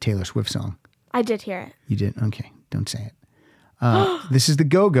in the Taylor Swift song. I did hear it. You did? Okay. Don't say it. This is the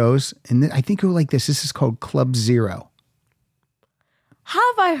Go-Go's, and I think you'll like this. This is called Club Zero.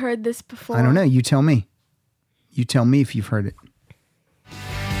 Have I heard this before? I don't know. You tell me. You tell me if you've heard it.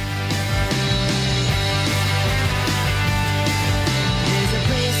 There's a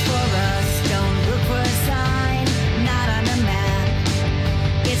place for us, don't look for a sign, not on a map.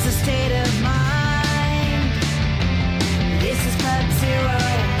 It's a state of mind. This is Club Zero.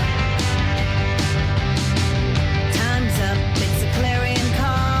 Time's up, it's a clarion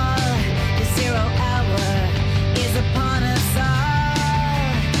call. The 0 hour is upon us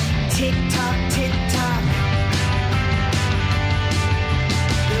all. Tick tock, tick tock.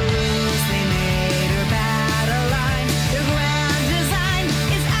 The rules they made are battle lines. The grand design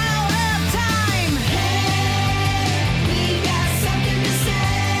is out of time. Hey, we got something to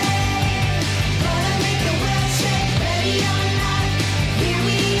say. Gonna make the world shake, ready or not. Here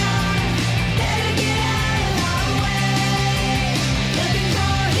we are. Better get out of our way. Looking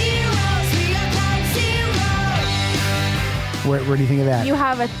for heroes, we are Club Zero. Where do you think of that? You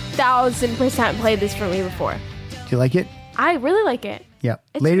have 1,000% played this for me before. Do you like it? I really like it. Yeah.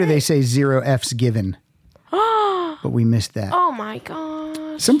 It's Later they great. say 0 F's given. But we missed that. Oh my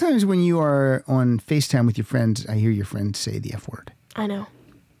gosh. Sometimes when you are on FaceTime with your friends, I hear your friends say the F word, I know.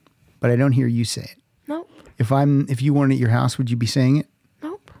 but I don't hear you say it. Nope. If you weren't at your house, would you be saying it?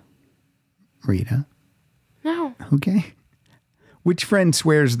 Nope. Rita. No. Okay. Which friend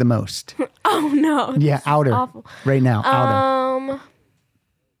swears the most? Oh no. Yeah, This is out her. awful. Right now. Out her.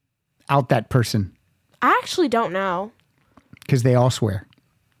 Out that person. I actually don't know. Because they all swear.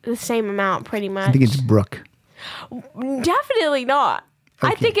 The same amount, pretty much. I think it's Brooke. Definitely not.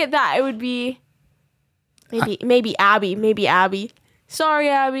 I Okay. think it would be maybe Abby. Maybe Abby. Sorry,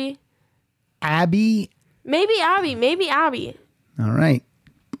 Abby. Abby. Maybe Abby. All right.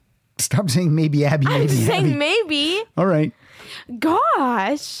 Stop saying maybe Abby, I'm maybe saying Abby. maybe. All right.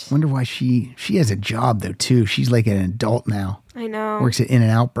 Gosh. Wonder why she has a job though too. She's like an adult now. I know. Works at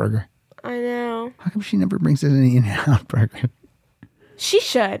In-N-Out Burger. I know. How come she never brings us any In-N-Out Burger? She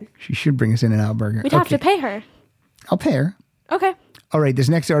should. She should bring us In-N-Out Burger. We'd have to pay her. I'll pay her. Okay. All right. This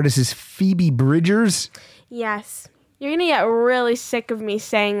next artist is Phoebe Bridgers. Yes. You're going to get really sick of me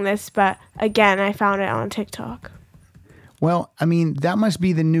saying this, but again, I found it on TikTok. Well, I mean, that must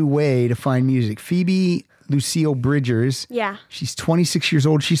be the new way to find music. Phoebe Lucille Bridgers. Yeah. She's 26 years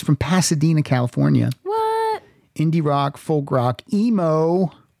old. She's from Pasadena, California. What? Indie rock, folk rock,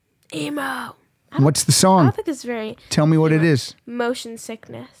 emo. Emo. What's the I song? don't think it's very Tell me what it is. motion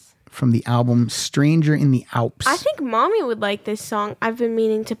sickness. From the album Stranger in the Alps. I think Mommy would like this song. I've been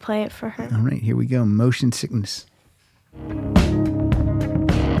meaning to play it for her. All right, here we go. Motion Sickness.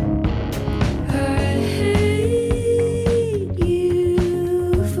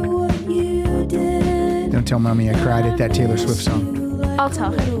 Don't tell Mommy I cried at that Taylor Swift song. I'll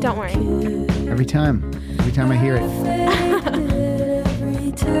tell her. Don't worry. Every time I hear it,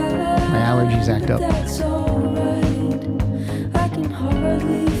 my allergies act up. That's alright. I can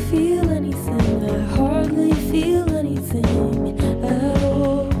hardly feel anything. I hardly feel anything at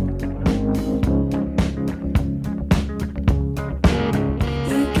all.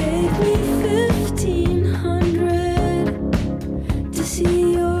 You gave me 1,500 to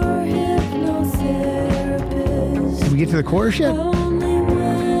see your hypnotherapist. Did we get to the chorus yet? Only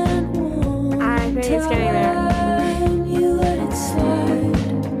went one I think it's getting there. time. You let it slide.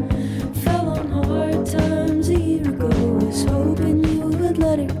 Fell on hard times a year ago. Was hoping you would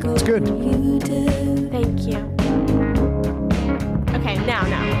let it go. It's good. You did. Thank you. Okay, now. I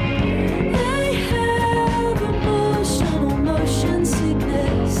have emotional motion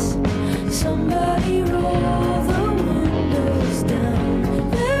sickness. Somebody roll the windows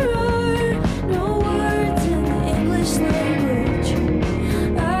down. There are no words in the English language.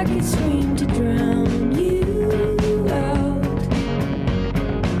 I could scream to drown you out.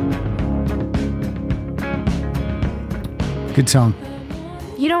 Good song.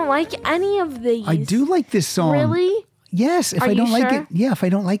 You don't like any of these? I do like this song. Really? Yes. If Are I don't you like sure? it, if I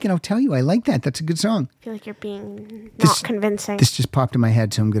don't like it, I'll tell you. I like that. That's a good song. I feel like you're being This- not convincing. This just popped in my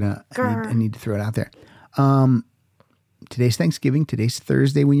head, so I need to throw it out there. Today's Thanksgiving. Today's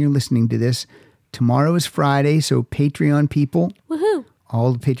Thursday when you're listening to this. Tomorrow is Friday, so Patreon people, Woohoo.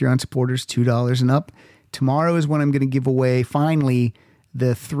 all the Patreon supporters, $2 and up. Tomorrow is when I'm going to give away, finally,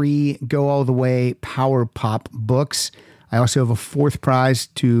 the 3 Go All the Way Power Pop books. I also have a 4th prize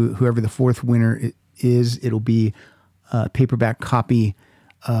to whoever the 4th winner is. It'll be a paperback copy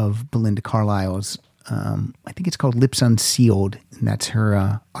of Belinda Carlisle's, I think it's called Lips Unsealed, and that's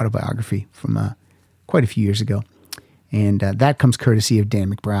her autobiography from quite a few years ago. And that comes courtesy of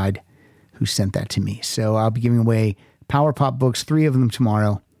Dan McBride, who sent that to me. So I'll be giving away Power Pop books, 3 of them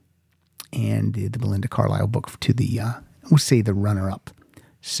tomorrow, and the Belinda Carlisle book to the, we'll say the runner-up.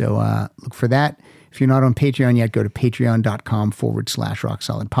 So look for that. If you're not on Patreon yet, go to patreon.com/Rock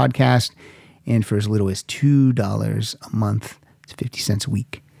Solid Podcast. And for as little as $2 a month, it's 50 cents a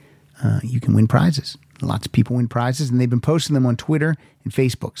week, you can win prizes. Lots of people win prizes, and they've been posting them on Twitter and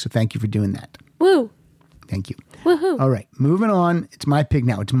Facebook. So thank you for doing that. Woo. Thank you. Woohoo. All right, moving on. It's my pick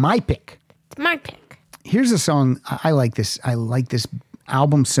now. It's my pick. It's my pick. Here's a song. I like this. I like this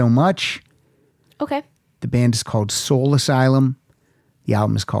album so much. Okay. The band is called Soul Asylum. The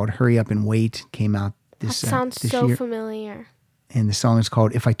album is called Hurry Up and Wait. Came out That this sounds this so year. familiar. And the song is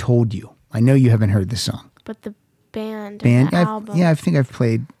called If I Told You. I know you haven't heard this song. But the band and the album. I think I've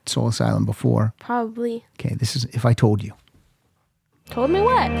played Soul Asylum before. Probably. Okay, this is If I Told You. Told me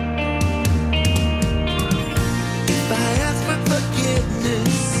what? If I ask for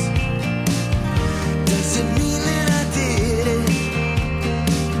forgiveness, does it mean that I did it?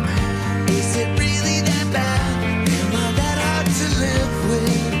 Is it really that bad? Am I that hard to live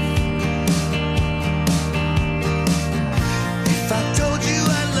with? If I told you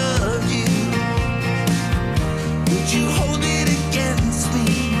I love you, would you hold it against me?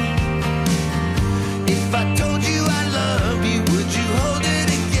 If I told you I love you, would you hold it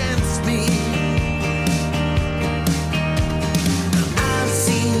against me? I've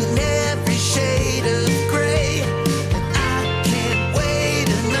seen every shade of gray, and I can't wait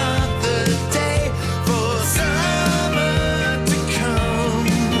another day for summer to come.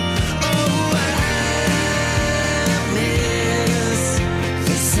 Oh, I miss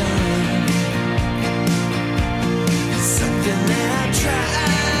the sun. Something that I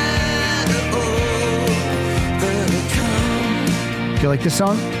try to overcome. Do you like this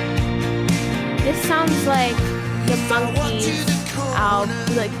song? This sounds like the Monkees album.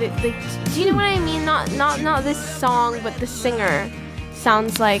 Like the do you know what I mean? Not this song, but the singer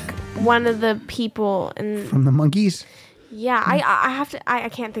sounds like one of the people in. From the Monkees? Yeah, I have to. I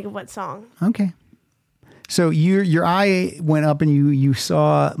can't think of what song. Okay. So your eye went up and you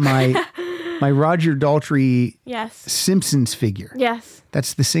saw my my Roger Daltrey Yes. Simpsons figure. Yes.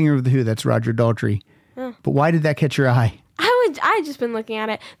 That's the singer of The Who. That's Roger Daltrey. But why did that catch your eye? I had just been looking at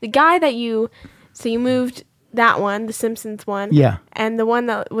it. The guy that you moved that one, the Simpsons one. Yeah. And the one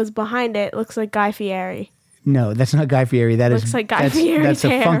that was behind it looks like Guy Fieri. No, that's not Guy Fieri. That is Looks like Guy Fieri's That's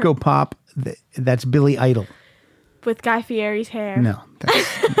hair. a Funko Pop. That's Billy Idol. With Guy Fieri's hair. No,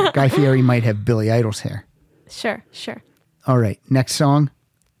 Guy Fieri might have Billy Idol's hair. Sure. All right, next song.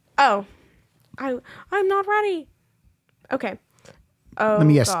 Oh, I'm not ready. Okay. Oh, Let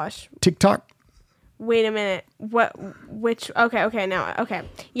me guess. gosh. TikTok. Wait a minute. Okay, now. Okay.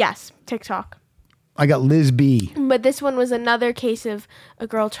 Yes, TikTok. I got Liz B. But this one was another case of a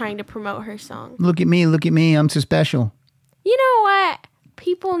girl trying to promote her song. Look at me, I'm so special. You know what?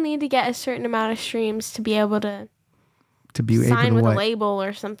 People need to get a certain amount of streams to be able to To be able sign to with what? a label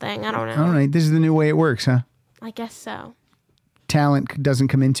or something. I don't know. All right, this is the new way it works, huh? I guess so. Talent doesn't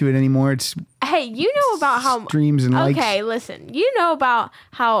come into it anymore. It's Hey, you know about how streams and likes. Okay, listen. You know about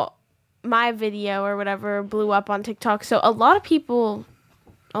how my video or whatever blew up on TikTok. So a lot of people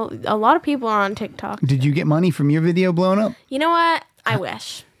are on TikTok. Did you get money from your video blowing up? You know what? I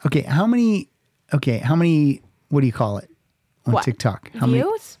wish. Okay, how many? What do you call it on What? TikTok?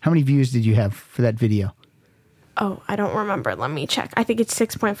 Views? How many views did you have for that video? Oh, I don't remember. Let me check. I think it's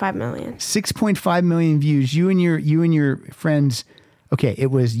 6.5 million. 6.5 million views. You and your friends. Okay,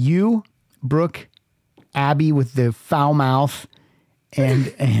 it was you, Brooke, Abby with the foul mouth, and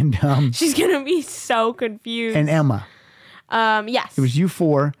She's gonna be so confused. and Emma. Yes. It was you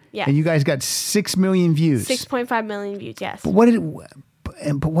four. Yes. And you guys got 6 million views. 6.5 million views. Yes. But what did it?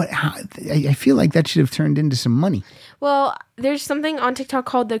 But what? I feel like that should have turned into some money. Well, there's something on TikTok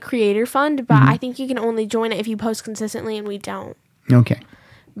called the Creator Fund, but I think you can only join it if you post consistently, and we don't. Okay.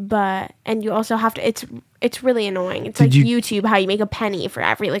 And you also have to. It's really annoying. It's Did like you- YouTube, how you make a penny for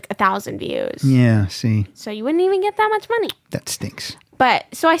every 1,000 views. Yeah. See, So you wouldn't even get that much money. that stinks. But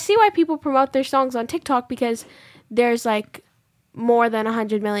so I see why people promote their songs on TikTok, because there's more than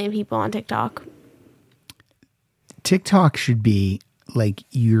 100 million people on TikTok. TikTok should be like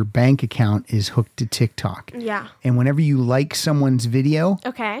your bank account is hooked to TikTok. Yeah. And whenever you like someone's video,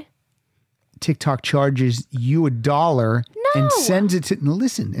 Okay. TikTok charges you $1 No. and sends it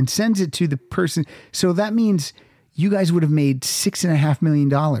to the person. So that means you guys would have made $6.5 million.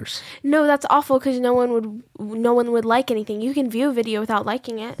 No, that's awful, because no one would like anything. You can view a video without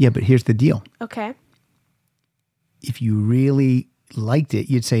liking it. Yeah, but here's the deal. Okay. If you really liked it,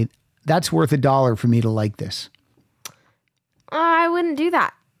 you'd say, that's worth $1 for me to like this. I wouldn't do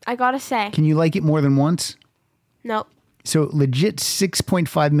that. I gotta say. Can you like it more than once? Nope. So legit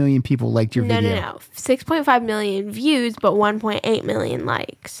 6.5 million people liked your video. No. 6.5 million views, but 1.8 million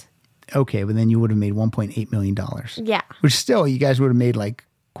likes. Okay, but then you would have made $1.8 million. Yeah. Which still, you guys would have made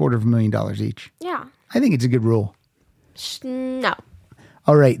 $250,000 each. Yeah. I think it's a good rule. No.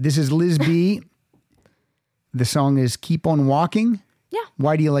 All right, this is Liz B. The song is Keep On Walking. Yeah.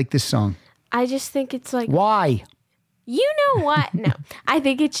 Why do you like this song? I just think it's Why? you know what? No. I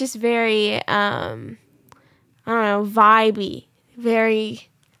think it's just very, I don't know, vibey. Very,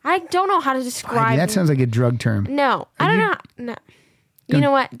 I don't know how to describe That sounds like a drug term. No, I don't know. No. You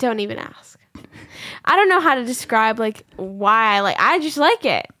know what? Don't even ask. I don't know how to describe why I just like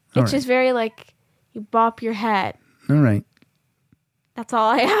it. It's All right. just very you bop your head. All right. That's all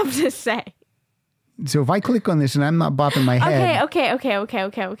I have to say. So if I click on this and I'm not bopping my head.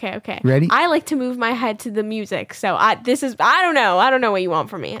 Okay. Ready? I like to move my head to the music. So I don't know. I don't know what you want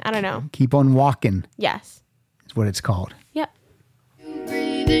from me. I don't know. Keep On Walking Yes. is what it's called. Yep.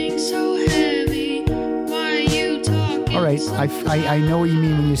 Breathing so heavy. Why you talking? All right. I know what you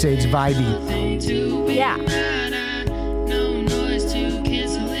mean when you say it's vibey. To be Yeah. right, no noise to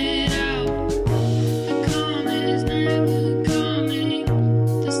cancel it out. The calm is never coming.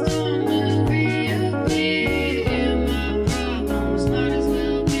 The storm will reappear. My problems might as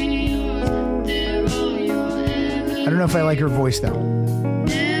well be yours. They're all you'll ever I don't know if I like her voice though.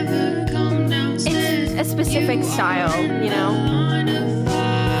 never come downstairs. It's a specific style, you know.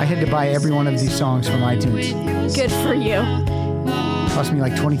 I had to buy every one of these songs from iTunes. Good for you. Cost me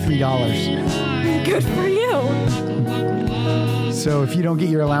 $23. Good for you. So if you don't get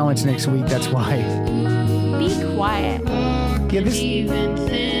your allowance next week, that's why. Be quiet. Yeah, this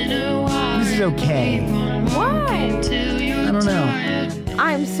is okay. Why? I don't know.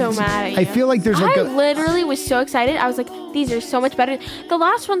 I'm so mad at you. I feel like there's I literally was so excited. I was like, these are so much better. The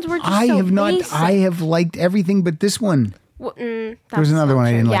last ones were just so basic. I have liked everything but this one. There's another one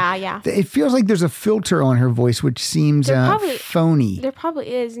I didn't like. Yeah. It feels like there's a filter on her voice, which seems phony. There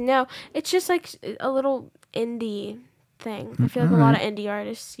probably is. No, it's just a little indie thing. I feel like a lot of indie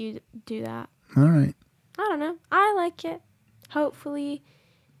artists do that. All right. I don't know. I like it. Hopefully,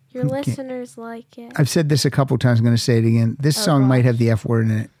 your listeners like it. I've said this a couple times. I'm going to say it again. This song might have the F word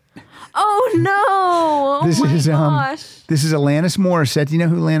in it. Oh no! This Oh my is gosh. This is Alanis Morissette. Do you know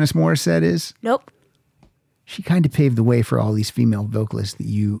who Alanis Morissette is? Nope. she kind of paved the way for all these female vocalists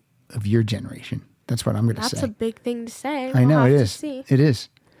of your generation. That's what I'm going to say. That's a big thing to say. I know, We'll it have to is. see. It is.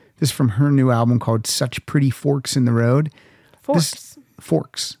 This is from her new album called Such Pretty Forks in the Road. Forks.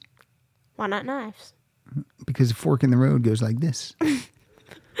 Forks. Why not knives? Because a fork in the road goes like this.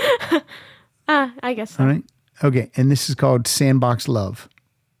 I guess so. All right. Okay. And this is called Sandbox Love.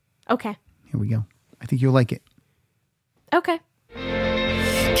 Okay. Here we go. I think you'll like it. Okay.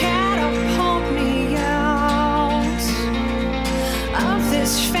 Catapult me out of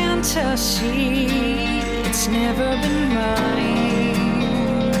this fantasy. It's never been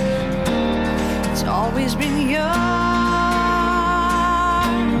mine. It's always been yours.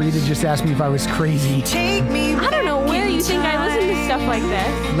 Rita just asked me if I was crazy. Take me. I don't know where you think I listen to stuff like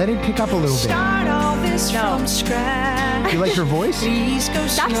this. Let it pick up a little bit. Start all this from scratch. You like her voice? Please go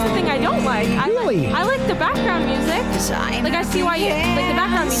That's the thing I don't like. Really? I like the background music. Like I see why you like the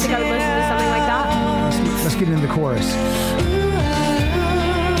background music. I would listen to something like that. Let's get into the chorus.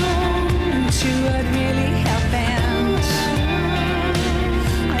 To what really happened.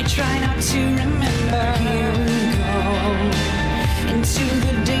 I try not to remember. Here we go into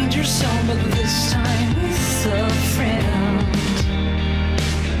the danger zone, but this time with a friend.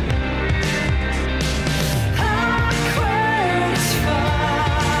 Awkward as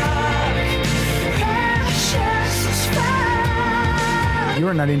fuck, precious as fuck. You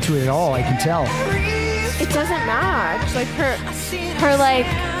are not into it at all, I can tell. It doesn't match. Like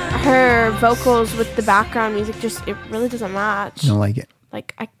her vocals with the background music it really doesn't match. You don't like it.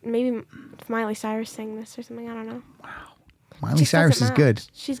 Like maybe if Miley Cyrus sang this or something, I don't know. Miley Just Cyrus doesn't is good. match.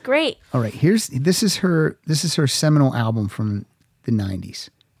 She's great. All right, this is her seminal album from the 90s,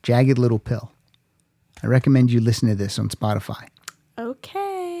 Jagged Little Pill. I recommend you listen to this on Spotify.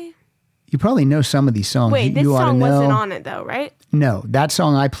 Okay. You probably know some of these songs. Wait, this you ought to song know. wasn't on it though, right? No, that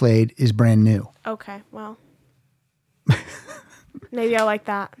song I played is brand new. Okay, well. Maybe I like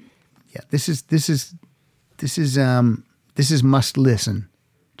that. Yeah, this is Must Listen,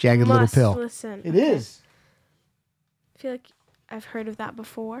 Jagged Little Must Pill. listen. It is. I feel like I've heard of that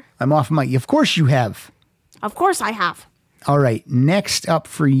before. I'm off mic. Of course you have. Of course I have. All right, next up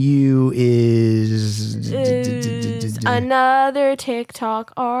for you is Another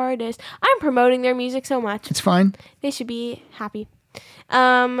TikTok artist. I'm promoting their music so much. It's fine. They should be happy.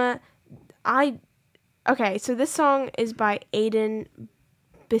 Okay, so this song is by Aiden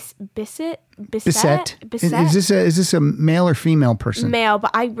Bissett. Bissett. Is this a male or female person? Male,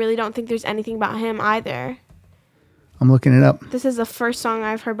 but I really don't think there's anything about him either. I'm looking it up. This is the first song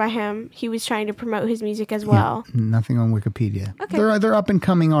I've heard by him. He was trying to promote his music as well. Nothing on Wikipedia. Okay. They're up and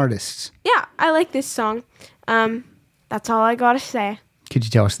coming artists. Yeah, I like this song. That's all I gotta say. Could you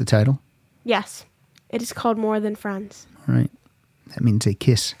tell us the title? Yes, it is called More Than Friends. All right. That means a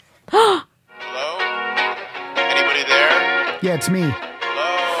kiss. Hello? Anybody there? Yeah, it's me.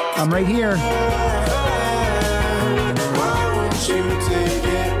 Hello? I'm right here. Why won't you take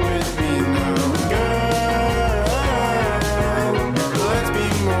it with me now, girl? Let's be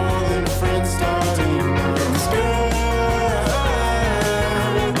more than friends starting now, girl.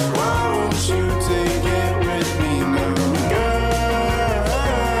 Why won't you take it with me now, girl?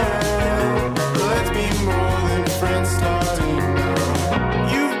 Let's be more than friends starting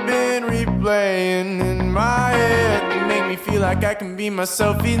now. You've been replaying in my head, you make me feel like I can be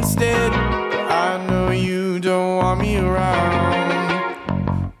myself instead. I know you don't want me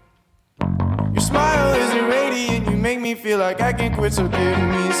around. Your smile is radiant, you make me feel like I can quit, so give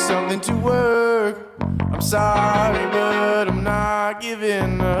me something to work. I'm sorry, but I'm not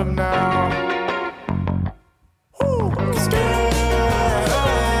giving up now. Woo. 'Cause girl,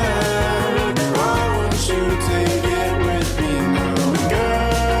 why won't you take it with me now,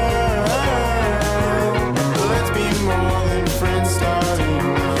 girl? Let's be more than friends starting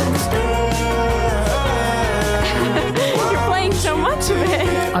now, 'cause girl, You're playing so much of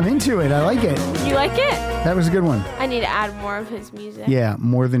it. I'm into it. I like it. You like it? That was a good one. I need to add more of his music. Yeah,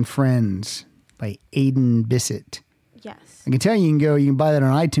 More Than Friends by Aiden Bissett. Yes. I can tell you can buy that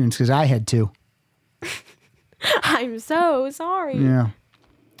on iTunes because I had to. I'm so sorry. Yeah.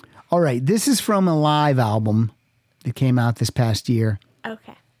 All right. This is from a live album that came out this past year.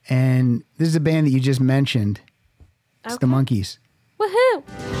 Okay. And this is a band that you just mentioned. It's the Monkees. Woohoo!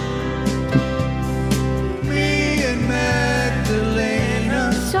 Me and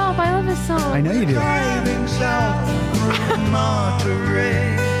Magdalena Stop, I love this song. I know you do. driving south from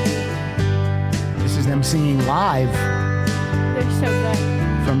Monterey. This is them singing live They're so good.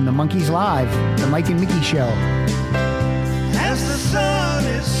 from the Monkees Live, the Mike and Mickey Show. As the sun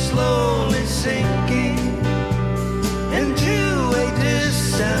is slowly sinking into a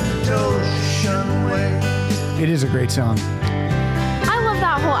distant ocean wave, It is a great song. I love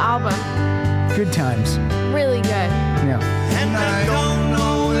that whole album. Good times. Really good. Yeah. And I don't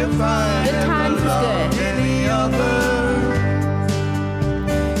know if I Good Times is good. any other.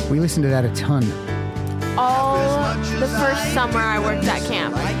 We listened to that a ton. All the first summer I worked at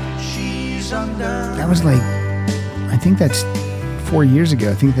camp. She's undone. That was like, I think that's 4 years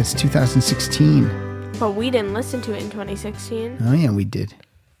ago. I think that's 2016. But we didn't listen to it in 2016. Oh, yeah, we did.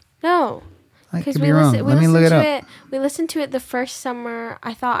 No. I Because could be wrong. Let me look it up. We listened to it the first summer.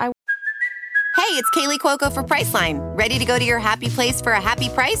 I thought I. Hey, it's Kaylee Cuoco for Priceline. Ready to go to your happy place for a happy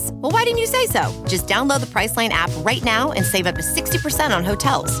price? Well, why didn't you say so? Just download the Priceline app right now and save up to 60% on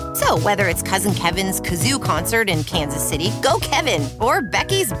hotels. So whether it's Cousin Kevin's Kazoo Concert in Kansas City, go Kevin, or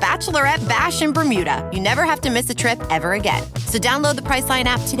Becky's Bachelorette Bash in Bermuda, you never have to miss a trip ever again. So download the Priceline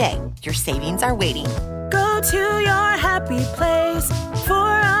app today. Your savings are waiting. Go to your happy place for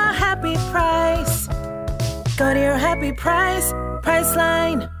a happy price. Go to your happy price,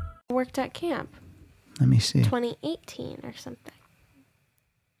 Priceline. worked at camp. Let me see. 2018 or something.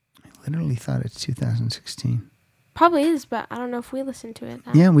 I literally thought it's 2016. Probably is, but I don't know if we listened to it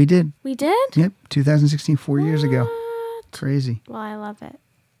then. Yeah, we did. We did? Yep, 2016, 4 years ago. What? Crazy. Well, I love it.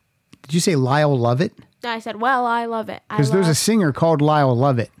 Did you say Lyle Lovett? No, I said, well, I love it. Because there's a singer called Lyle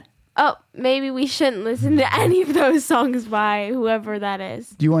Lovett. Oh, maybe we shouldn't listen to any of those songs by whoever that is.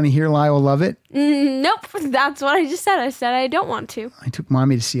 Do you want to hear Lyle Lovett? Nope, that's what I just said. I said I don't want to. I took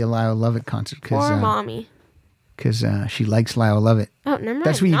Mommy to see a Lyle Lovett concert. Poor Mommy. Because she likes Lyle Lovett. Oh, never mind.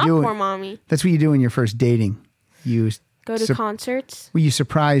 That's what you Not do. Poor Mommy. That's what you do in your first dating. You Go to concerts. Well, you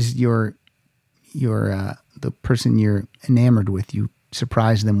surprise your the person you're enamored with. You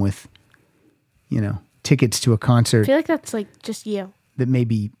surprise them with, tickets to a I concert feel like that's like just you. that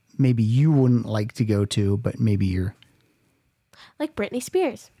maybe you wouldn't like to go to, but maybe you're. Like Britney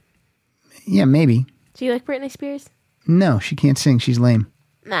Spears. Yeah, maybe. Do you like Britney Spears? No, she can't sing. She's lame.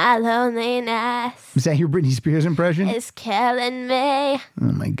 My loneliness Is that your Britney Spears impression? is killing me. Oh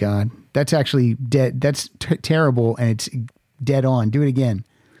my God, that's actually dead. That's terrible, and it's dead on. Do it again.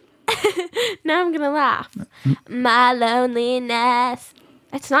 Now I'm gonna laugh. My loneliness.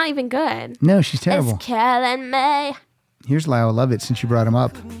 It's not even good. No, she's terrible. It's killing me. Here's Lyle Lovett since you brought him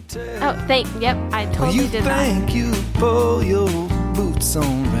up. Oh, yep, I totally You did that. think you pull your boots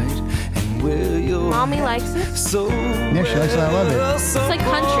on right and wear your Mommy likes it. so Yeah, she likes Lyle Lovett. It's like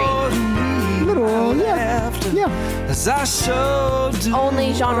country. Little, yeah. As I showed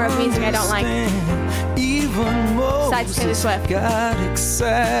Only genre of music I don't like. Even Besides Taylor Swift. got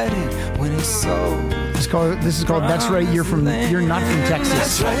excited when he saw. This is called That's Right. You're not from Texas.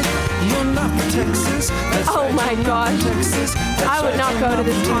 That's right, you're not from Texas. That's Oh right, my you're gosh. not from Texas. That's I would right, not you're go to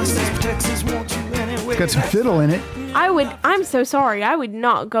this from concert. Texas, won't you anyway? It's got some fiddle in it. I'm so sorry. I would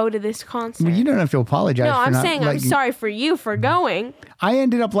not go to this concert. Well, you don't have to apologize. No, for I'm not saying I'm liking- sorry for you for going. I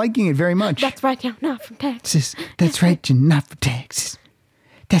ended up liking it very much. That's right, I'm not from Texas. That's right. You're not from Texas.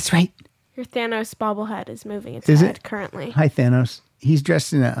 That's right. Your Thanos bobblehead is moving its Is head it? currently. Hi, Thanos. He's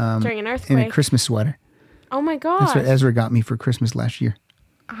dressed in a During an in a earthquake. Christmas sweater. Oh my That's gosh. what Ezra got me for Christmas last year.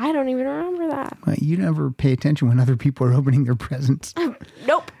 I don't even remember that. Well, you never pay attention when other people are opening their presents.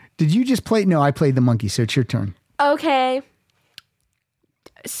 Nope. Did you just play? No, I played the monkey, so it's your turn. Okay.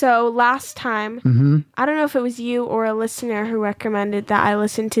 So last time, I don't know if it was you or a listener who recommended that I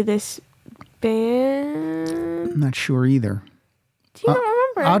listen to this band. I'm not sure either. Do you not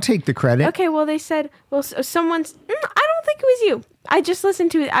remember? I'll take the credit. Okay, well they said, someone's. I don't think it was you. I just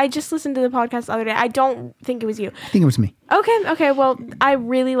listened to the podcast the other day. I don't think it was you. I think it was me. Okay. Well, I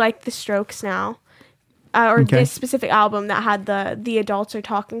really like the Strokes now, or Okay. this specific album that had the Adults Are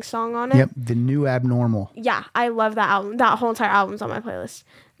Talking song on it. Yep, the new abnormal. Yeah, I love that album. That whole entire album's on my playlist.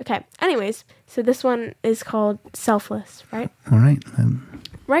 Okay. Anyways, so this one is called Selfless, right? All right.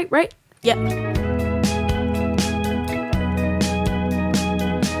 Right. Yep.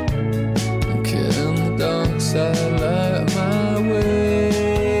 Killing the dark side like my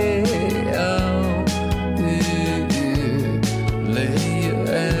way out. Yeah. Lay your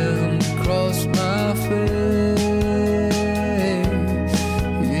hand across my face.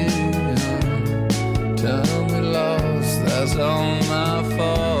 Yeah. Time we lost, that's all my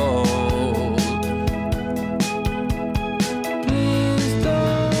fault. Please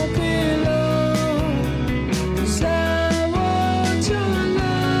don't be lost.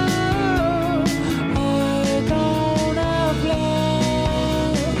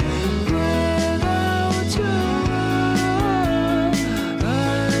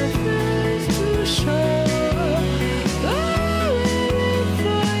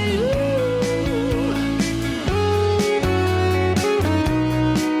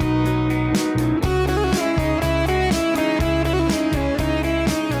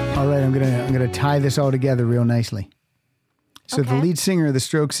 right, I'm gonna tie this all together real nicely. So the Okay. lead singer of the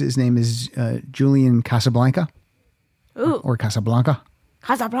Strokes, his name is Julian Casablanca. Ooh. Or Casablanca.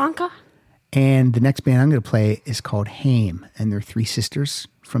 Casablanca? And the next band I'm going to play is called Haim, and they're three sisters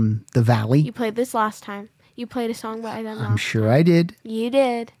from the Valley. You played this last time. You played a song by them. I'm sure I did. You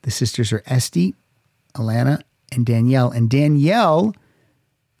did. The sisters are Esty, Alana, and Danielle. And Danielle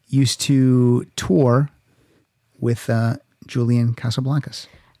used to tour with Julian Casablancas.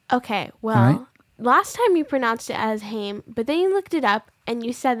 Okay, well, All right. last time you pronounced it as Haim, but then you looked it up and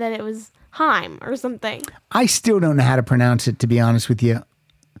you said that it was Haim or something. I still don't know how to pronounce it, to be honest with you.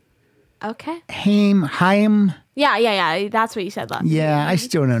 Okay. Haim. Yeah. That's what you said last. Yeah, I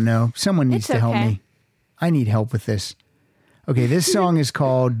still don't know. Someone needs It's to help okay. me. I need help with this. Okay, this song is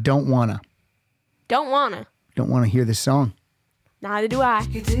called Don't Wanna. Don't wanna. Don't want to hear this song. Neither do I.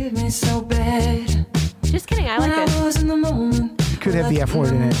 You did me so bad. Just kidding. I like When I this. was in the moment. Could have the F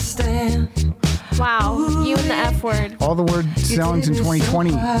word in it. Stand. Wow. You and the F word. All the word songs in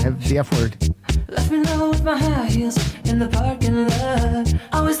 2020 have the F word. Left me low with my high heels in the parking lot.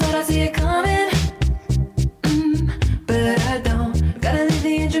 Always thought I'd see it coming, but I don't. Gotta leave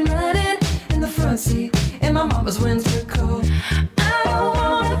the engine running in the front seat in my mama's winter coat. I don't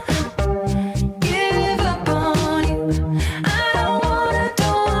wanna give up on you. I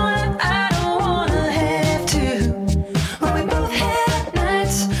don't wanna have to. When we both had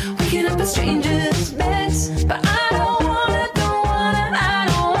nights, waking up at strangers' beds, but I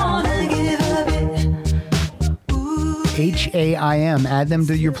don't wanna give up it. Ooh. HAIM. Add them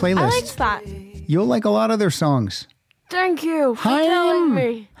to your I playlist. liked that. You'll like a lot of their songs. Thank you for telling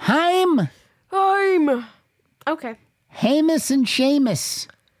me. Haim. Okay. Hamus and Seamus.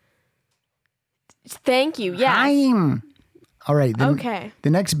 Thank you. Yes. Haim. All right. Then Okay. The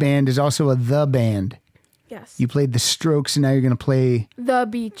next band is also a The Band. Yes. You played the Strokes, and now you're going to play. The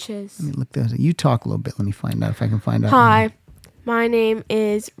Beaches. Let me look those. You talk a little bit. Let me find out if I can find out. Hi. My name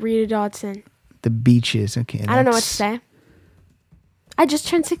is Rita Dodson. The Beaches. Okay. I don't know what to that's- say. I just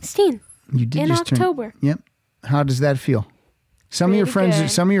turned 16 You did in just turn- October. Yep. How does that feel? Some of your Pretty friends.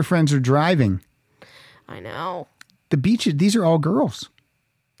 good. Some of your friends are driving. I know. The Beaches. These are all girls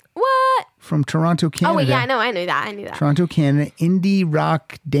What? from Toronto, Canada. Oh, wait, yeah, I know. I knew that. I knew that. Toronto, Canada. Indie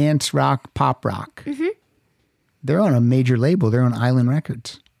rock, dance rock, pop rock. Mm-hmm. They're on a major label. They're on Island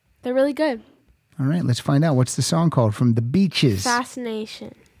Records. They're really good. All right, let's find out. What's the song called? From The Beaches.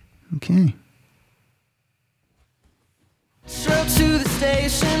 Fascination. Okay. Drove to the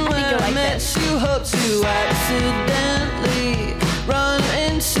station think where you'll I like met this. you. Hope to accidentally run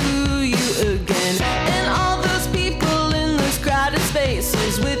into you again. And all those people in those crowded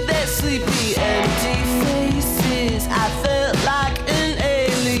spaces with their sleepy, empty faces. I felt like an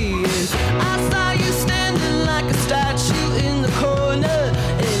alien. I saw you standing like a statue in the corner,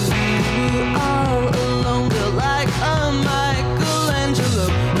 and you were all alone, built like a Michelangelo.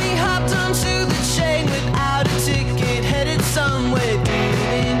 We hopped onto the train without a ticket, headed somewhere.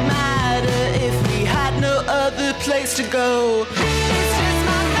 Didn't matter if we had no other place to go. It's just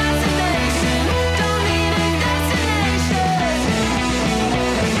my fascination. Don't need a destination.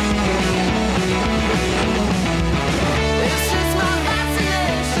 It's just my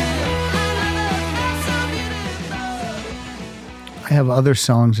fascination. I never felt so beautiful. I have other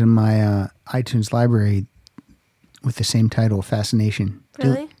songs in my iTunes library with the same title, Fascination.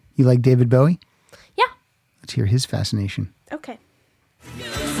 Really? You like David Bowie? Yeah. Let's hear his Fascination. Okay.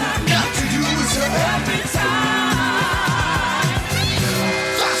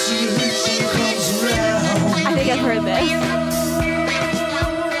 I think I've heard this.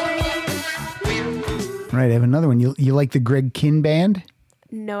 All right, I have another one. You like the Greg Kinn Band?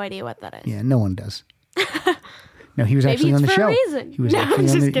 No idea what that is. Yeah, no one does. No, he was Maybe actually on the it's for show. a reason. He was No, actually I'm on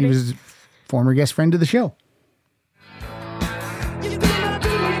just the, he kidding. was a former guest friend of the show.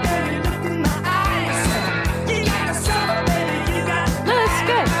 No, that's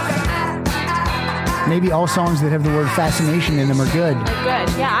good. Maybe all songs that have the word fascination in them are good. They're good.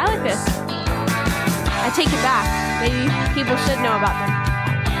 Yeah, I like this. I take it back. Maybe people should know about them.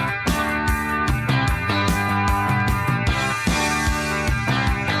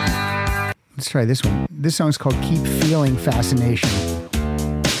 Let's try this one. This song's called Keep Feeling Fascination.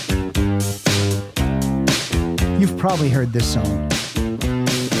 You've probably heard this song.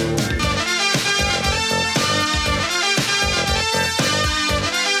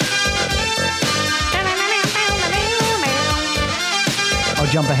 I'll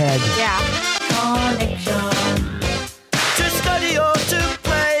jump ahead. Yeah. To study or to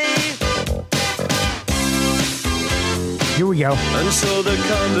play. Here we go. And so the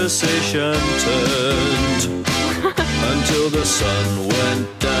conversation turned until the sun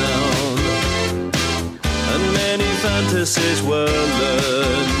went down. prophecies were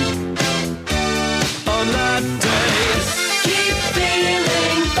learned on that day. Keep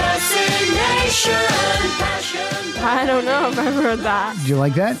feeling fascination, passion. I don't know if I've heard that. Did you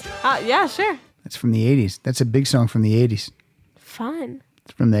like that? Yeah, sure. That's from the 80s. That's a big song from the 80s. Fun.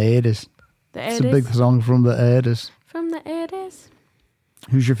 It's from the 80s. The It's a big song from the 80s. From the 80s.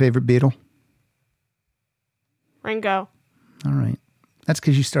 Who's your favorite Beatle? Ringo. All right. That's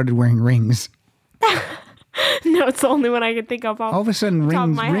because you started wearing rings. No, it's the only one I can think of. All of a sudden, top of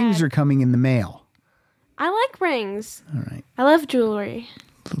rings, my rings head. are coming in the mail. I like rings. All right. I love jewelry.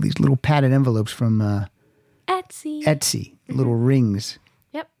 These little padded envelopes from Etsy. Etsy. Little rings.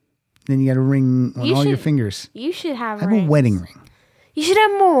 Yep. Then you got a ring on You all your should- fingers. You should have I have rings. a wedding ring. You should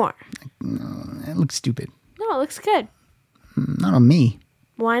have more. That looks stupid. No, it looks good. Not on me.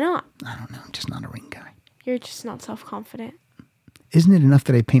 Why not? I don't know. I'm just not a ring guy. You're just not self-confident. Isn't it enough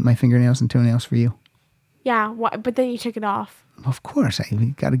that I paint my fingernails and toenails for you? Yeah, but then you took it off. Of course. I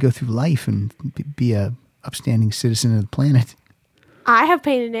got to go through life and be a upstanding citizen of the planet. I have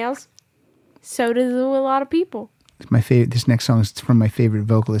painted nails. So does a lot of people. It's my favorite. This next song is from my favorite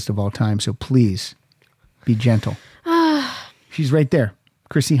vocalist of all time. So please be gentle. She's right there.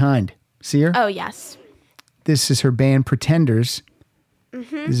 Chrissy Hind. See her? Oh, yes. This is her band Pretenders.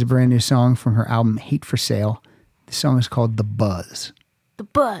 This is a brand new song from her album Hate for Sale. The song is called The Buzz. The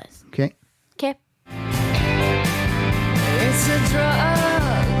buzz. Okay? Okay. It's a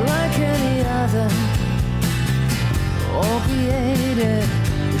drug like any other, opiated,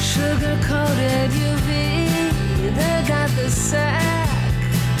 sugar-coated UV. They got the sack,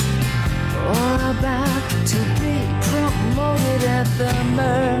 or about to be promoted at the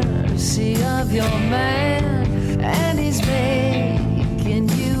mercy of your man, and he's making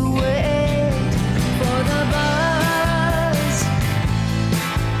you wait for the buzz.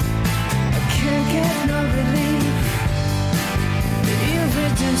 I can't get no relief. You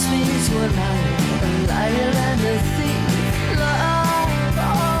reduce me to a liar and a thief. Love,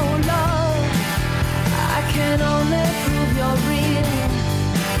 oh love, I can only prove you're real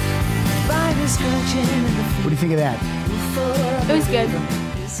by the scratching and the What do you think of that? It was good.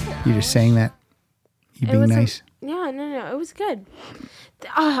 You just saying that? You It being wasn't- nice? Yeah, no. It was good.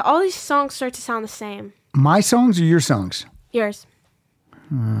 All these songs start to sound the same. My songs or your songs? Yours.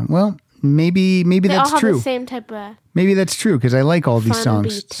 Well, maybe They all that's have true. the same type of... Maybe that's true because I like all these Fun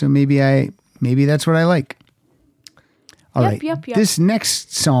songs. beat. So maybe that's what I like. All right. Yep. This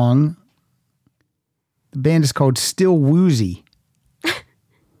next song, the band is called Still Woozy,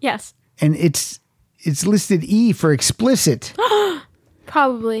 Yes. and it's listed E for explicit.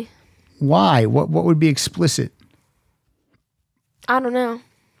 Probably. Why? What would be explicit? I don't know.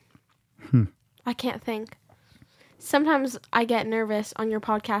 I can't think. Sometimes I get nervous on your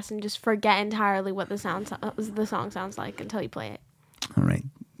podcast and just forget entirely what the song sounds like until you play it. All right.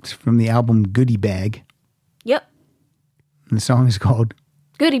 It's from the album Goodie Bag. Yep. And the song is called,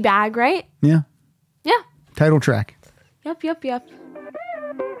 Goodie bag, right? yeah, Yeah. title track. Yep.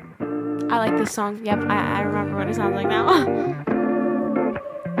 I like this song. Yep, I remember what it sounds like now.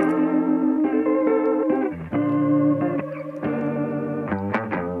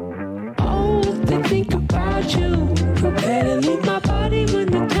 Oh, they think about you. Prepare to leave my body when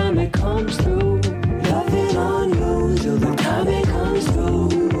the time it comes through. Loving on you till the time it comes through.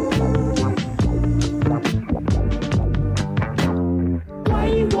 Why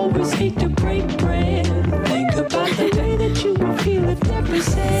you always hate to break bread? Think about the way that you will feel if never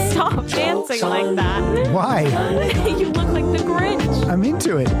said. Stop dancing like that. Why? You look like the Grinch. I'm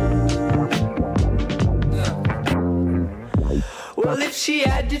into it. Well, if she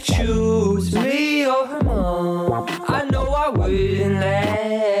had to choose me or her mom, I know I wouldn't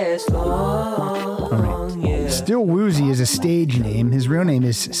last long. Yeah. Still Woozy is a stage name. His real name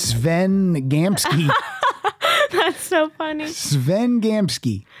is Sven Gamsky. That's so funny. Sven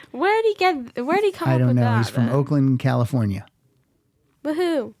Gamsky. Where'd he come I up don't with know. that? He's from then? Oakland, California.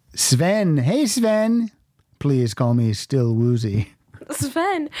 Woohoo. Sven. Hey, Sven. Please call me Still Woozy.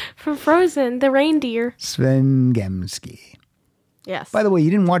 Sven from Frozen, the reindeer. Sven Gamsky. Yes. By the way,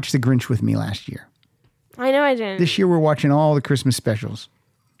 you didn't watch The Grinch with me last year. I know I didn't. This year we're watching all the Christmas specials.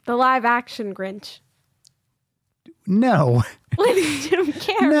 The live action Grinch. No. You don't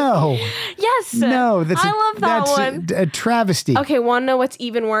care. No. Yes. No. That's I love that that's one. a travesty. Okay, wanna know what's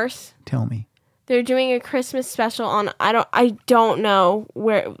even worse? Tell me. They're doing a Christmas special on I don't know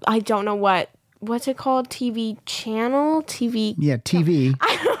what's it called? TV channel? TV Yeah, TV.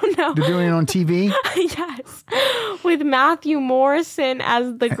 I don't know. They're doing it on TV. Yes. With Matthew Morrison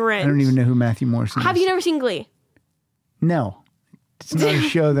as the Grinch. I don't even know who Matthew Morrison is. Have you never seen Glee? No. It's not a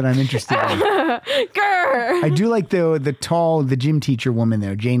show that I'm interested in. Grr. I do like the gym teacher woman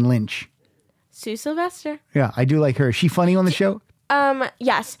there, Jane Lynch. Sue Sylvester. Yeah, I do like her. Is she funny on the show?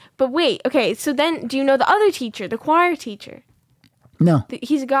 Yes, but wait. Okay, so then do you know the other teacher, the choir teacher? No.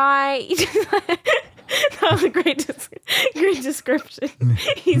 He's a guy. That was a great description.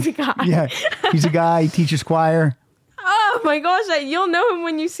 He's a guy. Yeah, he's a guy. He teaches choir. Oh my gosh, you'll know him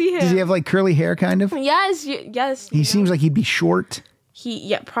when you see him. Does he have like curly hair, kind of? Yes, yes. He seems like he'd be short.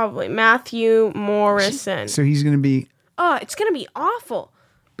 Yeah, probably Matthew Morrison. So he's going to be. Oh, it's gonna be awful.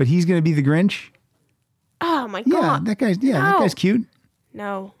 But he's going to be the Grinch. Oh my Yeah, god. that guy's cute.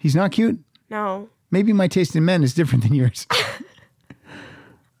 No. He's not cute. No. Maybe my taste in men is different than yours.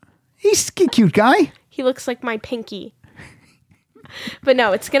 He's a cute guy. He looks like my pinky. But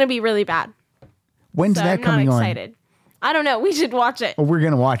no, it's gonna be really bad. When's So that I'm coming not on? excited. I don't know. We should watch it. Oh, we're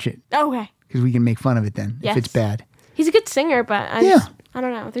going to watch it Okay. because we can make fun of it then Yes. if it's bad. He's a good singer, but I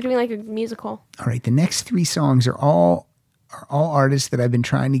don't know. They're doing like a musical. All right, the next 3 songs are all artists that I've been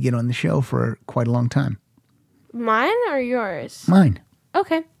trying to get on the show for quite a long time. Mine or yours? Mine.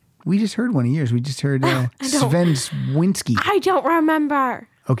 Okay. We just heard one of yours. We just heard Sven Swinski. I don't remember.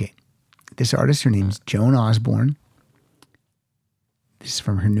 Okay. This artist, her name's Joan Osborne. This is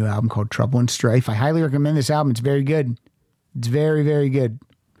from her new album called Trouble and Strife. I highly recommend this album. It's very good. It's very, very good.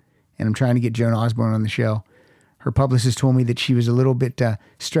 And I'm trying to get Joan Osborne on the show. Her publicist told me that she was a little bit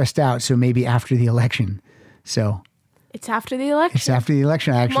stressed out, so maybe after the election. So It's after the election. it's after the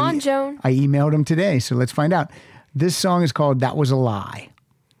election. I Come on, Joan. I emailed him today, so let's find out. This song is called That Was a Lie.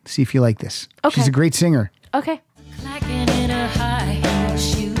 See if you like this. Okay. She's a great singer. Okay. Clacking in her high heel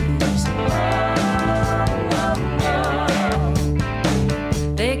shoes.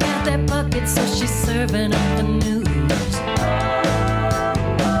 They got that bucket, so she's serving up the news.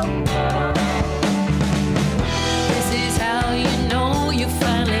 This is how you know you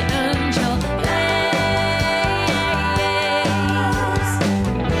finally earned your place.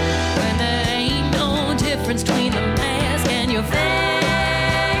 When there ain't no difference between the mask and your face.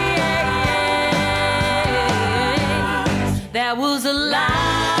 That was a lie.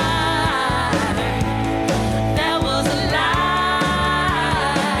 That was a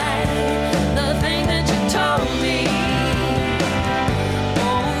lie. The thing that you told me.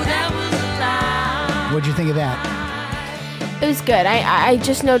 Oh, that was a lie. What'd you think of that? It was good. I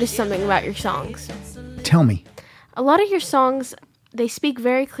just noticed something about your songs. Tell me. A lot of your songs, they speak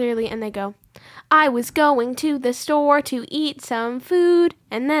very clearly and they go, I was going to the store to eat some food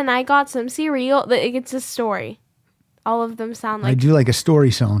and then I got some cereal. It's a story. All of them sound I like, do like a story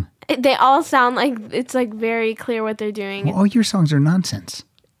song. they all sound like it's like very clear what they're doing. Well, all your songs are nonsense.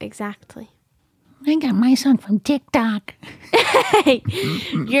 Exactly. I got my song from TikTok. Hey,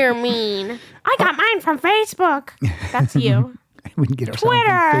 you're mean. I got mine from Facebook. That's you. I wouldn't get our song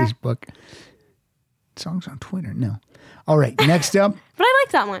Twitter. from Facebook. Songs on Twitter, no. All right, next up, But I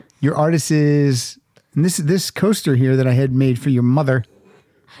like that one. your artist is, and this coaster here that I had made for your mother.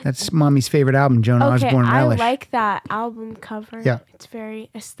 That's Mommy's favorite album, Joan Okay, Osborne I Relish. like that album cover. Yeah. It's very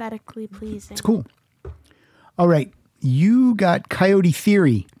aesthetically pleasing. It's cool. All right, you got Coyote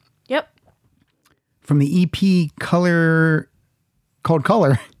Theory Yep. from the EP called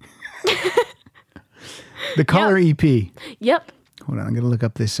Color. The Color EP. Yep. Hold on, I'm going to look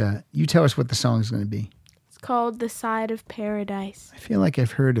up this. You tell us what the song is going to be. It's called The Side of Paradise. I feel like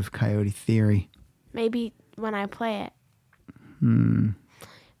I've heard of Coyote Theory. Maybe when I play it.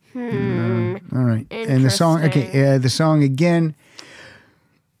 All right. And the song, okay, the song again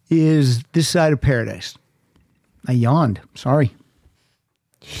is This Side of Paradise. I yawned. Sorry.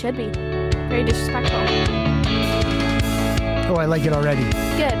 Should be. Very disrespectful. Oh, I like it already.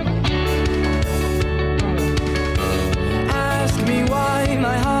 Good. Ask me why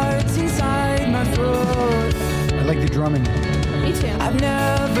my heart's inside my throat. I like the drumming. Me too. I've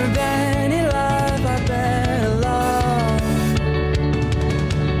never been in love, I've been alone.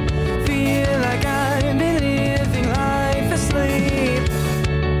 Feel like I've been living life asleep.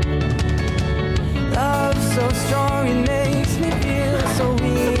 Love so strong, it makes me feel so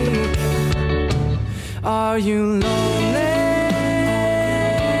weak. Are you lonely?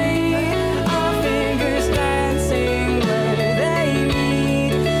 Our fingers dancing where they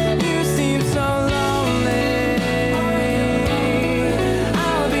meet. You seem so lonely.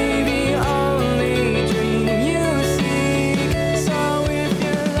 I'll be the only dream you seek. So if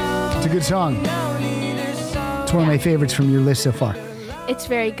you're lonely, It's a good song. no need to show. It's one of my favorites from your list so far. It's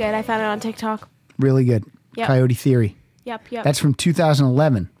very good. I found it on TikTok. Really good. Yep. Coyote Theory. Yep. That's from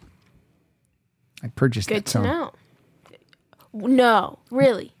 2011. I purchased good that song. to know. No,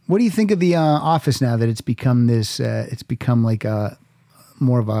 really. What do you think of the Office now that it's become this? It's become like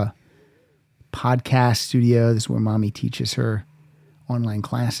more of a podcast studio. This is where Mommy teaches her online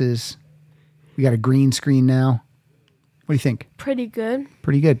classes. We got a green screen now. What do you think? Pretty good.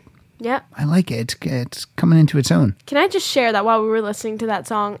 Pretty good. Yep. I like it. It's coming into its own. Can I just share that while we were listening to that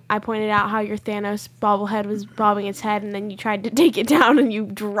song, I pointed out how your Thanos bobblehead was bobbing its head, and then you tried to take it down and you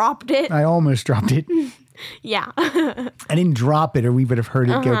dropped it. I almost dropped it. Yeah. I didn't drop it, or we would have heard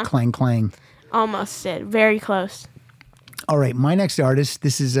it go clang, clang. Almost did. Very close. All right, my next artist,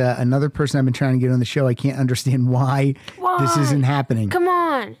 this is another person I've been trying to get on the show. I can't understand why this isn't happening. Come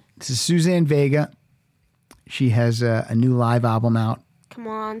on. This is Suzanne Vega. She has a new live album out. Come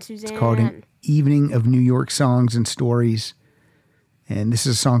on, Suzanne. It's called An Evening of New York Songs and Stories. And this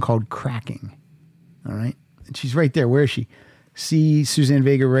is a song called Cracking. All right. And she's right there. Where is she? See Suzanne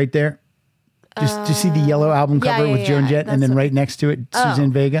Vega right there? Just see the yellow album cover with Joan Jett, and then right next to it,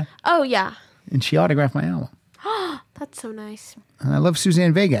 Suzanne Vega. Oh, yeah. And she autographed my album. That's so nice. And I love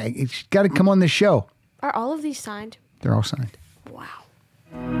Suzanne Vega. She's got to come on this show. Are all of these signed? They're all signed. Wow.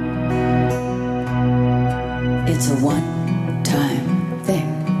 It's a one-time thing.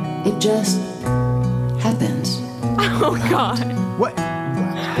 It just happens. Oh, God. What?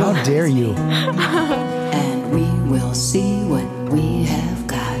 How dare you? And we will see what we have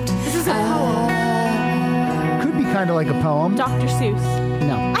got. This is a poem. Could be kind of like a poem. Dr. Seuss.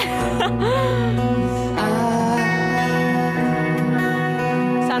 No.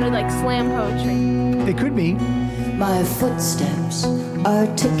 Sounded like slam poetry. It could be. My footsteps are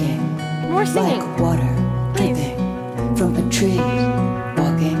ticking. More singing. Like water dripping from a tree.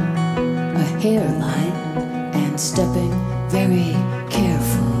 Walking a hairline and stepping very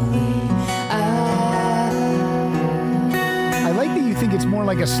carefully. I like that you think it's more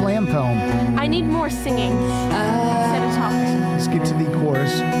like a slam poem. I need more singing instead of talking. Let's get to the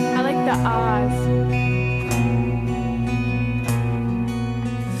chorus. I like the ahs.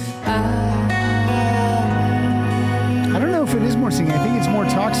 I don't know if it is more singing. I think it's more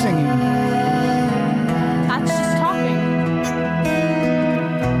talk singing. That's just talking.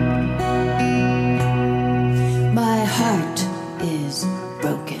 My heart is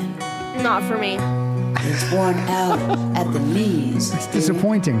broken. Not for me. It's worn out at the knees. It's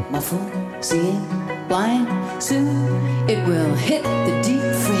disappointing. Muffled, seeing, blind. Soon it will hit the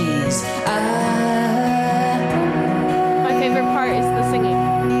deep freeze. My favorite part is the singing.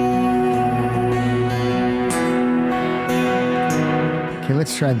 Okay,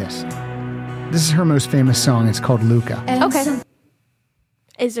 let's try this. This is her most famous song. It's called Luca. Okay.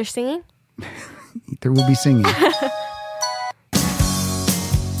 Is there singing? There will be singing.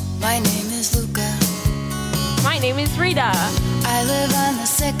 My name is Luca. My name is Rita. I live on the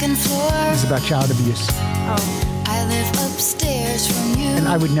second floor. It's about child abuse. Oh. I live upstairs from you. And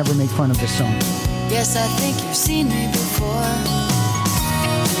I would never make fun of this song. Yes, I think you've seen me before.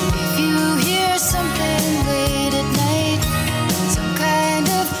 If you hear something late at night, some kind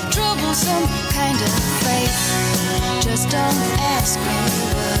of trouble, some kind of fight, just don't ask me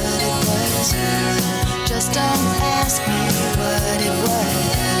what it was. Just don't ask me what it was.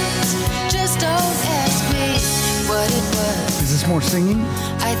 Just don't ask me what it was. Is this more singing?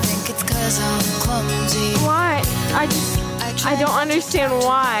 I think it's 'cause I'm clumsy. Why? I don't understand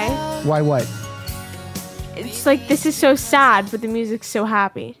why. Why what? It's like this is so sad, but the music's so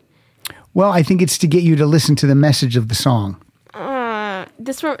happy. Well, I think it's to get you to listen to the message of the song.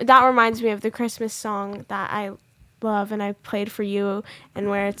 That reminds me of the Christmas song that I love and I played for you, and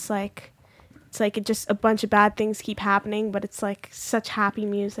where it's like it just a bunch of bad things keep happening, but it's like such happy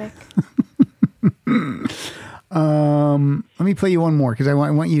music. Let me play you one more because I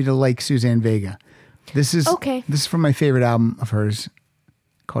want you to like Suzanne Vega. This is Okay. This is from my favorite album of hers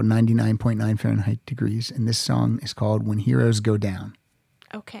called 99.9 Fahrenheit Degrees, and this song is called When Heroes Go Down.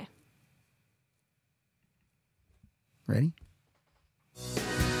 Okay. Ready?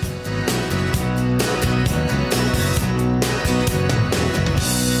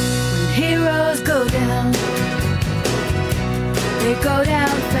 When heroes go down, they go down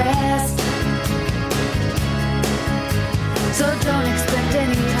fast. So don't expect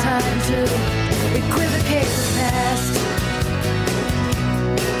any time to equivocate the past.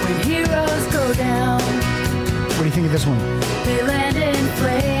 When heroes go down, What do you think of this one? they land in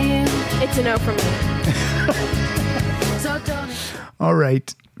flame. It's a no from me. So don't. All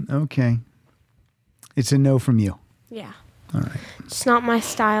right. Okay. It's a no from you. Yeah. All right. It's not my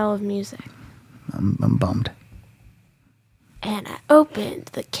style of music. I'm bummed. And I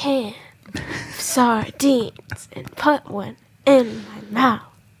opened the can of sardines and put one in my mouth.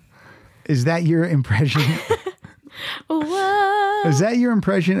 Is that your impression? Whoa. Is that your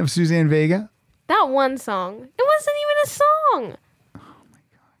impression of Suzanne Vega? That one song. It wasn't even a song.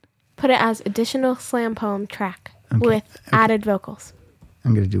 Put it as additional slam poem track with added vocals.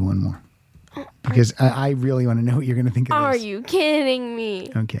 I'm going to do one more. Because I really want to know what you're going to think of Are this. you kidding me?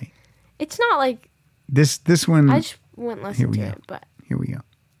 Okay. It's not like This one. I just wouldn't listen to go. it, but Here we go.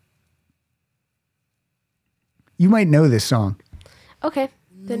 You might know this song. okay.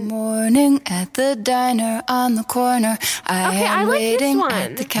 The morning at the diner on the corner, I Okay, I am like this waiting one. at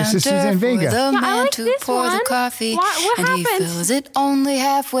the This counter is Suzanne for Vega. the Yeah, I man like to this pour the one. coffee, What and he happened? fills it only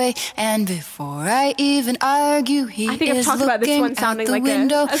halfway. And before I even argue, he I think I've is talked about this looking one sounding out the like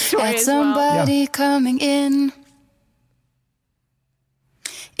window a story at as well. somebody coming in.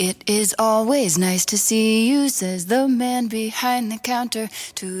 It is always nice to see you, says the man behind the counter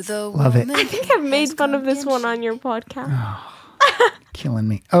to the Love it. woman. I think I've made fun of this one on your podcast. Killing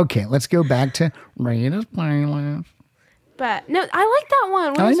me. Okay, let's go back to Raiders Playlist. But no, I like that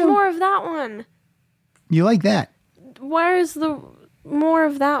one. I Where's know. more of that one? You like that? Where's the more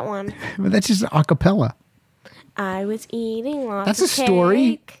of that one? Well, that's just a cappella. I was eating lots That's of a story.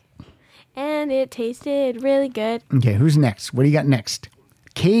 cake, and it tasted really good. Okay, who's next? What do you got next?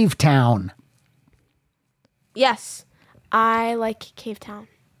 Cave Town. Yes, I like Cave Town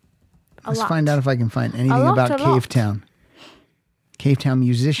a Let's lot. find out if I can find anything lot, about a Cave lot. Town. Cave Town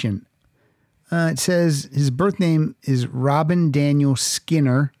musician. It says his birth name is Robin Daniel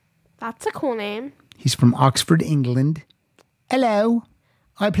Skinner. That's a cool name. He's from Oxford, England. Hello,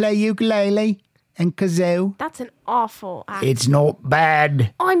 I play ukulele and kazoo. That's an awful accent. It's not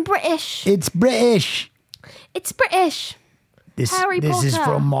bad. I'm British. It's British. It's British. This Harry is Potter.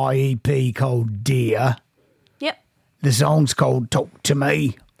 from my EP called Dear. Yep. The song's called Talk to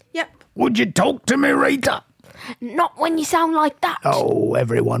Me. Yep. Would you talk to me, Rita? Not when you sound like that. Oh,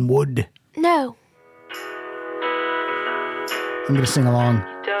 everyone would. No. I'm going to sing along.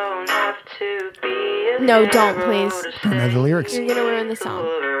 Don't have to be a No, don't, please. Don't know the lyrics. You're gonna ruin the song.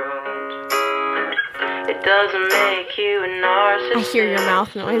 It doesn't make you a narcissist. I hear your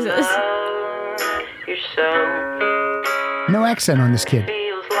mouth noises. You're so No accent on this kid.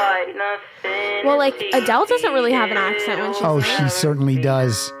 feels like nothing. Well, like Adele doesn't really have an accent when she Oh, sings. she certainly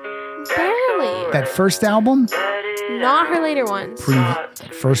does. Barely. That first album, Not her later ones.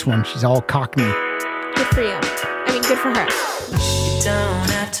 first one, she's all Cockney. Good for you. I mean, good for her. You don't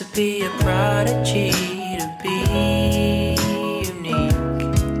have to be a prodigy to be unique.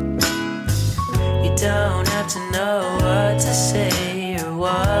 You don't have to know what to say or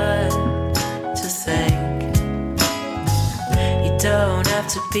what to think. You don't have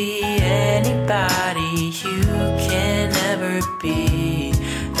to be anybody you can never be.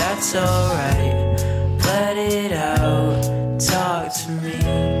 That's alright. Let it out. Talk to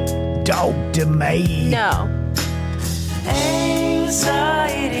me. Talk to me. No.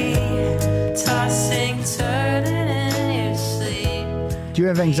 Anxiety, tossing, turning in your sleep. Do you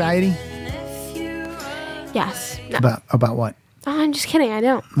have anxiety? Yes. No. About what? Oh, I'm just kidding. I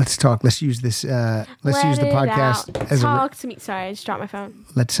don't. Let's talk. Let's use this. Let's Let use the it podcast out. as Talk to me. Sorry, I just dropped my phone.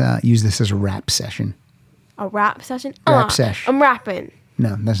 let's use this as a rap session. A rap session? Rap sesh. I'm rapping.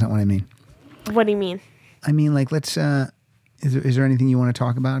 No, that's not what I mean. What do you mean? I mean, like, let's. Is there anything you want to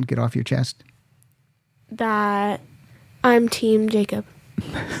talk about? Get off your chest. That I'm Team Jacob.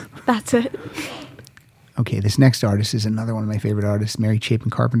 That's it. Okay, this next artist is another one of my favorite artists, Mary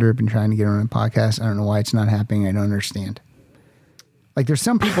Chapin Carpenter. I've been trying to get her on a podcast. I don't know why it's not happening. I don't understand. Like, there's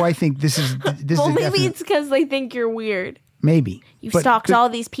some people I think this is. This Well, is maybe definite- it's because they think you're weird. maybe You've But- stalked but- all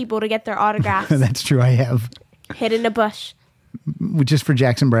these people to get their autographs. That's true. I have, Hid in a bush. just for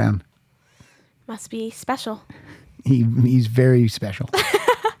Jackson Brown. Must be special. He's very special.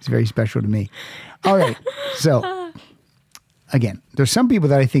 He's very special to me. All right. So again, there's some people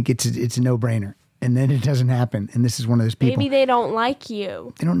that I think it's a no-brainer, and then it doesn't happen. And this is one of those people. Maybe they don't like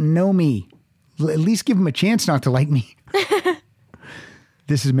you. They don't know me. At least give them a chance not to like me.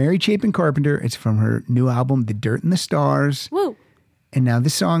 This is Mary Chapin Carpenter. It's from her new album, The Dirt and the Stars. Woo. And now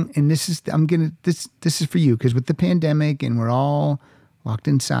this song, and this is this is for you, because with the pandemic and we're all locked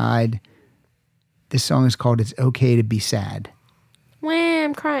inside, this song is called "It's Okay to Be Sad." Wah,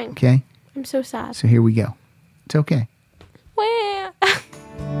 I'm crying. Okay, I'm so sad. so here we go. It's okay. Wah.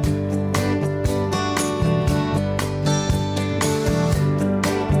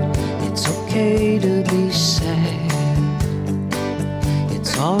 It's okay to be sad.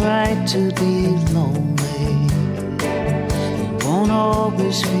 It's alright to be lonely. You won't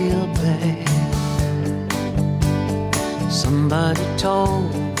always feel bad. Somebody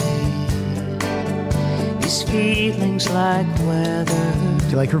told me these feelings like weather. Do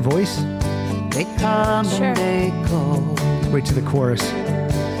you like her voice? They come Sure. and they go. Let's wait to the chorus.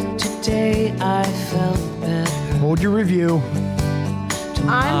 Today I felt better. Hold your review.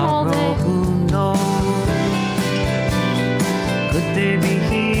 I'm holding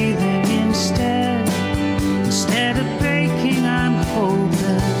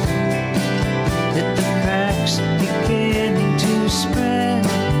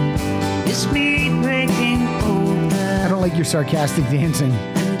your sarcastic dancing.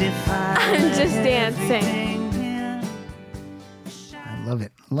 I'm just dancing. I love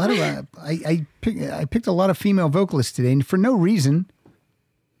it. A lot of I picked a lot of female vocalists today, and for no reason.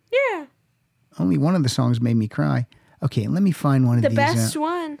 Yeah. Only one of the songs made me cry. Okay, let me find one of The these. best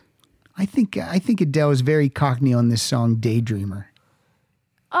one. I think Adele is very Cockney on this song, Daydreamer.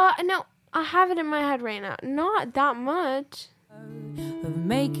 No, I have it in my head right now. Not that much. Of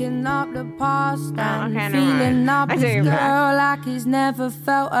making up the past and okay, never feeling mind. up I his take it back. girl like he's never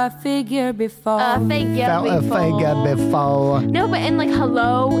felt a figure before. Felt a figure before. No, but in like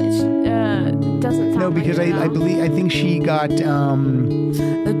Hello, it doesn't sound No, because like I think she got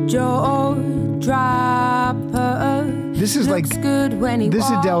a jaw dropper. This is like good when he this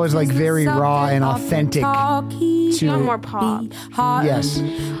Adele is like very raw and authentic to more pop. Yes.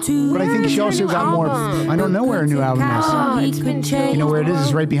 But I think she also got more. I don't know where her new album is. Oh, it's been changed. You know where it is?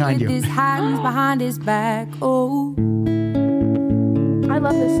 It's right behind you. His hands behind his back. Oh, I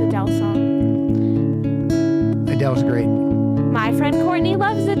love this Adele song. Adele's great. My friend Courtney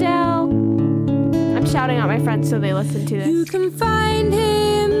loves Adele. I'm shouting out my friends so they listen to you this. can find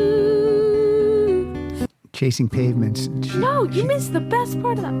him. Chasing Pavements. No, you missed the best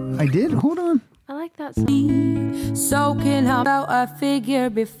part of that. I did? Hold on. I like that song. Soaking up a figure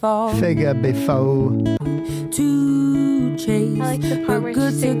before. Figure before. To chase. I like the part where good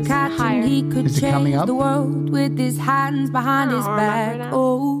she to sings catch higher. and he could Is it coming change up? the world with his hands behind I his don't back. remember now.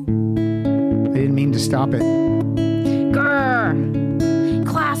 Oh, I didn't mean to stop it. Grr.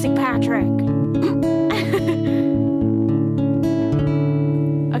 Classic Patrick.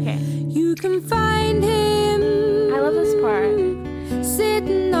 Okay. you can find him. I love this part.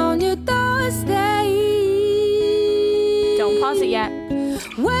 Sitting on your doorstep. Don't pause it yet.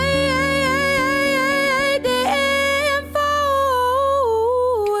 Waiting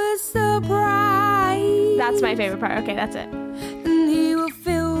for a surprise. That's my favorite part. Okay, that's it. And he will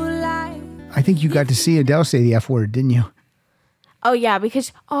feel like I think you got to see Adele say the F word, didn't you? Oh yeah,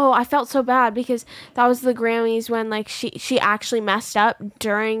 because I felt so bad because that was the Grammys when like she actually messed up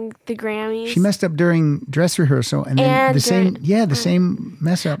during the Grammys. She messed up during dress rehearsal, and then And the same, during- the same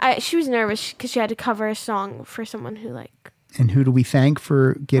mess up. She was nervous because she had to cover a song for someone who like. And who do we thank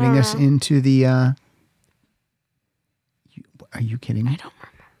for getting us into the? Are you kidding me? I don't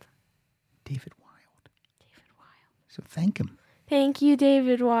remember. David Wild. So thank him. Thank you,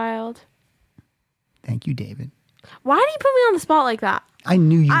 David Wild. Thank you, David. Why do you put me on the spot like that? I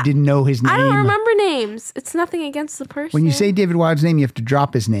knew you didn't know his name. I don't remember names. It's nothing against the person. When you say David Wild's name, you have to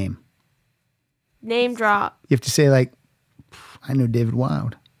drop his name. name drop, You have to say like, I know David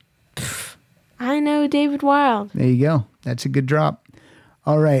Wild. I know David Wild. There you go. That's a good drop.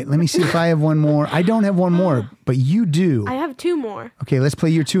 All right. Let me see if I have one more. I don't have one more, but you do. I have two more, Okay, let's play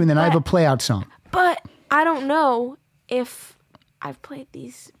your two, and then I have a play out song. but I don't know if I've played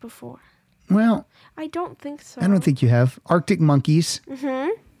these before. Well, I don't think so. I don't think you have. Arctic Monkeys,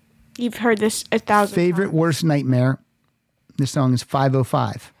 You've heard this 1,000 favorite times. worst nightmare. This song is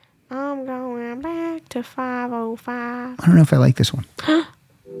 505. I'm going back to 505. I don't know if I like this one.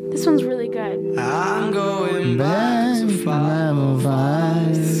 This one's really good. I'm going Back to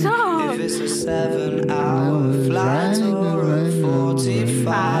 505. Song. It's a 7-hour flight or a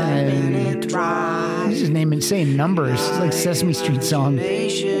 45-minute drive. This is saying numbers. It's like Sesame Street song.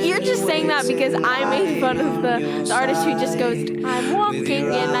 You're just saying that because I made fun of the artist who just goes, I'm walking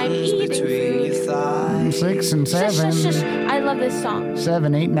and I'm eating food. 6 and Shush, 7. shush, shush. I love this song.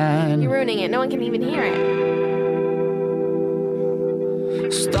 7, 8, 9. You're ruining it. No one can even hear it.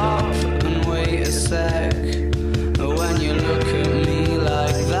 Stop and wait a sec. When you look at me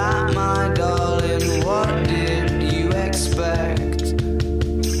like that, my darling, what did you expect?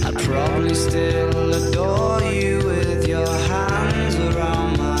 I'd probably still adore you with your hands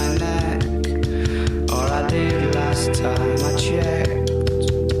around my neck, or I did last time I checked.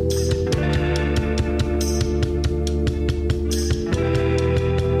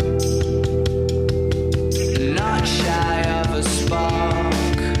 Not shy of a spark.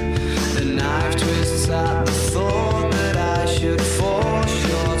 The knife twists at the thought that I should fall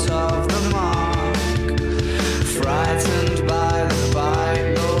short of the mark. Frightened by the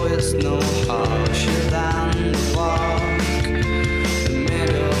bite, though it's no harsher than the bark. The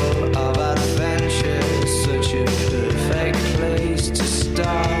middle of adventure is such a perfect place to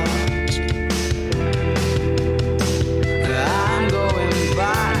start. I'm going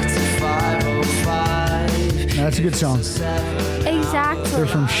back to 505. Now, that's a good song. Exactly. They're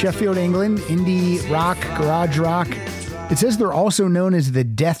from Sheffield, England. Indie rock, garage rock. It says they're also known as the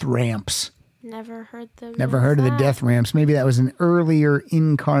Death Ramps. Never heard them. Never heard of the Death Ramps. Maybe that was an earlier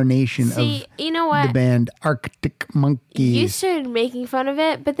incarnation See, of you know what? the band Arctic Monkeys. You started making fun of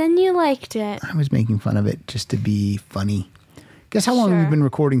it, but then you liked it. I was making fun of it just to be funny. Guess how long Sure. we've been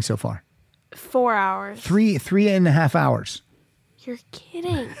recording so far? 4 hours. 3.5 hours. You're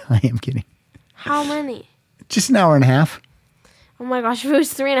kidding. I am kidding. How many? Just an hour and a half. Oh my gosh, if it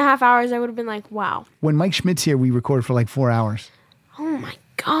was 3.5 hours, I would have been like, wow. When Mike Schmidt's here, we record for like 4 hours. Oh my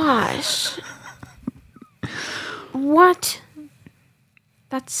gosh. What?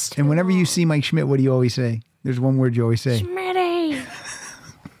 That's And whenever you see Mike Schmidt, what do you always say? There's one word you always say. Schmitty.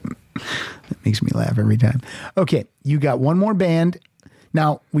 That makes me laugh every time. Okay, you got one more band.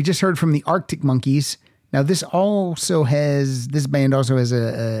 Now, we just heard from the Arctic Monkeys. Now, this band also has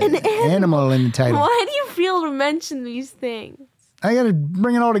an animal in the title. Why do you feel to mention these things? I got to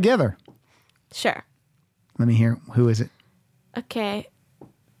bring it all together. Sure. Let me hear. Who is it? Okay.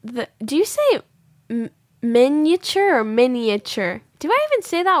 Do you say miniature or miniature? Do I even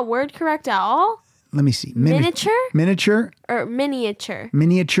say that word correct at all? Let me see. Miniature? Miniature? Or miniature?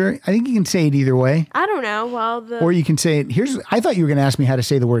 Miniature? I think you can say it either way. I don't know. Well, Or you can say it. I thought you were going to ask me how to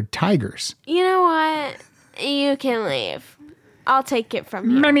say the word tigers. You know what? You can leave. I'll take it from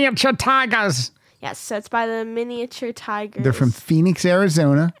you. Miniature tigers. Yes, so it's by the Miniature Tigers. They're from Phoenix,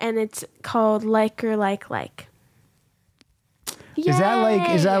 Arizona. And it's called Like or Like. Is that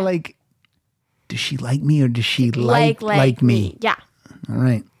like, does she like me or does she like me? Yeah. All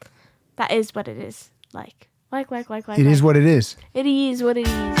right. That is what it is. Like. It is what it is. It is what it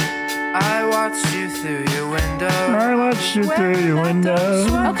is. I watched you through your window. I watched you through your window.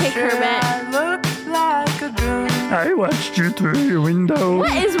 Okay, Kermit. I look like a goon. I watched you through your window.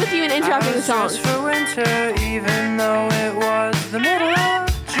 What is with you and interrupting the I was songs? dressed for winter, even though it was the middle of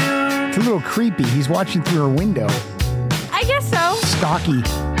June. It's a little creepy. He's watching through her window. I guess so. Stocky.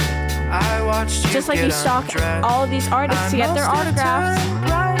 I watched you Just like get you stalk undressed. all of these artists to get their I must have autographs. turned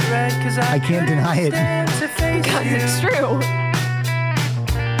bright red 'cause I can't deny it. stand to face Because you. it's true.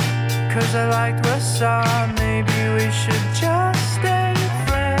 'Cause I liked what I saw. Maybe we should just stay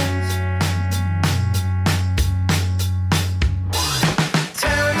friends.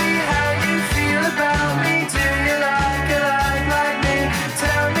 Tell me how you feel about me. Do you like me?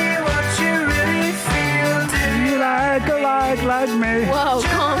 Tell me what you really feel. Do you like me? Whoa,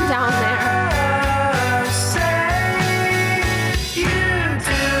 calm down there. say you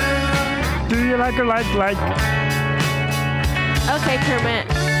do? Do you like her like? Okay, Kermit.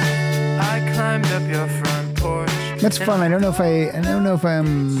 I climbed up your front porch. That's fun. I don't know if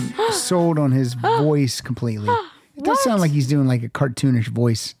I'm sold on his voice completely. It does sound like he's doing like a cartoonish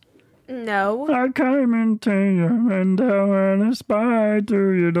voice. No. I came into your window and I spied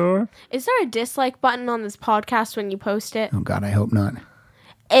through your door. Is there a dislike button on this podcast when you post it? Oh God, I hope not.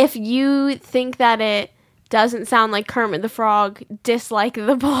 If you think that it doesn't sound like Kermit the Frog, dislike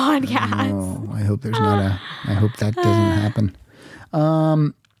the podcast. Oh, I hope there's not a. I hope that doesn't happen.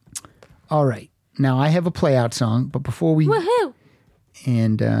 All right. Now I have a play out song, but before we Woohoo!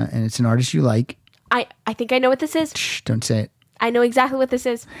 and it's an artist you like. I think I know what this is. Shh, don't say it. I know exactly what this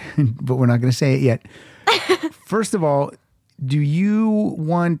is. But we're not going to say it yet. First of all, do you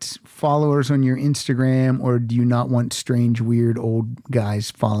want followers on your Instagram or do you not want strange, weird old guys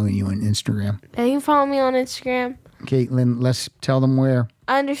following you on Instagram? They can follow me on Instagram. Caitlin, let's tell them where.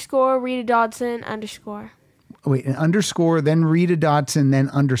 _ Rita Dodson _ Wait, an underscore, then Rita Dodson, then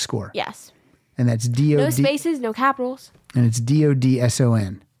underscore. Yes. And that's D-O-D. No spaces, no capitals. And it's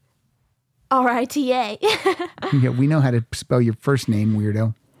D-O-D-S-O-N. RITA. Yeah, we know how to spell your first name,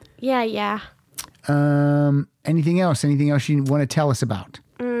 weirdo. Yeah. Anything else? Anything else you want to tell us about?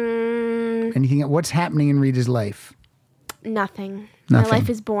 Anything? What's happening in Rita's life? Nothing. Nothing. My life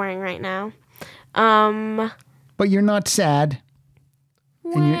is boring right now. But you're not sad.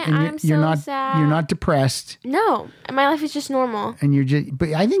 I'm so you're not sad. You're not depressed. No, my life is just normal. And you're just.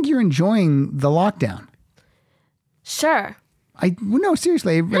 But I think you're enjoying the lockdown. Sure. No,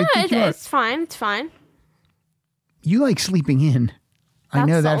 seriously. No, I think you are. it's fine. It's fine. You like sleeping in. I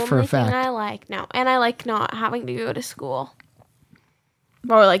know that for a That's the only fact. thing I like now. And I like not having to go to school.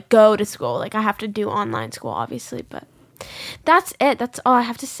 Or like go to school. Like I have to do online school, obviously. But that's it. That's all I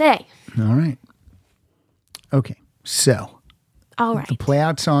have to say. All right. Okay. So. All right. The play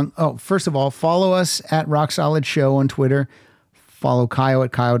out song. Oh, first of all, follow us at Rock Solid Show on Twitter. Follow Kyle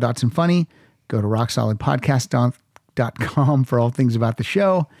at Kyle.SomeFunny. Go to rocksolidpodcast.com for all things about the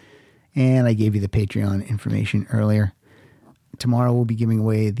show. And I gave you the Patreon information earlier. Tomorrow we'll be giving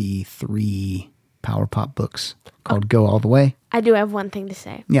away the 3 Power Pop books called Go All the Way. I do have one thing to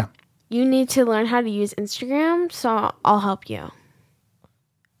say. Yeah. You need to learn how to use Instagram, so I'll help you.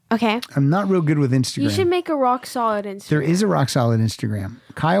 Okay. I'm not real good with Instagram. You should make a Rock Solid Instagram. There is a Rock Solid Instagram.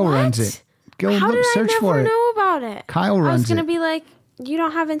 Kyle runs it. Go How look, did search I for never it. know about it? Kyle I was runs gonna it. be like, you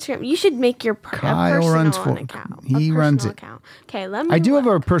don't have Instagram. You should make your Kyle personal runs for account. He runs it. Account. Okay, let me. I do have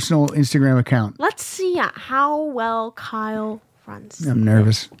a personal Instagram account. Let's see how well Kyle runs. I'm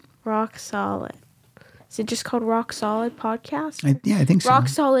nervous. Rock Solid. Is it just called Rock Solid Podcast? I think so. Rock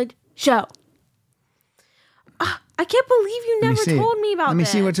Solid Show. I can't believe you never told me about this. Let me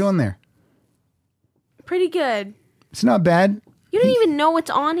see what's on there. Pretty good. It's not bad. You don't even know what's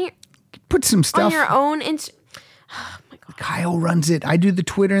on here. Put some stuff. On your own Kyle runs it. I do the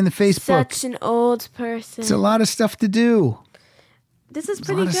Twitter and the Facebook. Such an old person. It's a lot of stuff to do. This is It's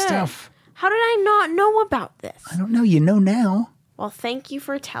a pretty lot of good. stuff. How did I not know about this? I don't know. You know now. Well, thank you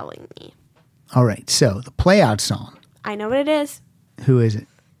for telling me. All right. So the play out song. I know what it is. Who is it?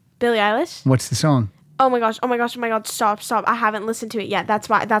 Billie Eilish. What's the song? Oh my gosh. Stop. I haven't listened to it yet. That's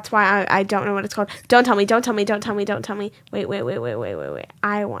why I don't know what it's called. Don't tell me. Wait.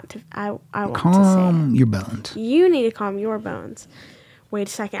 I want to Calm your bones. say it. You need to calm your bones. Wait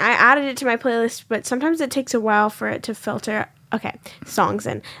a second. I added it to my playlist, but sometimes it takes a while for it to filter. Okay. Songs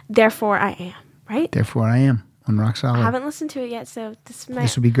in. Therefore I Am. Right? Therefore I Am on Rock Solid. I haven't listened to it yet, so this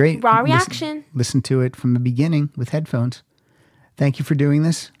would be great. Raw reaction. Listen to it from the beginning with headphones. Thank you for doing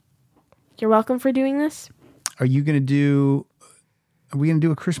this. You're welcome for doing this. Are we going to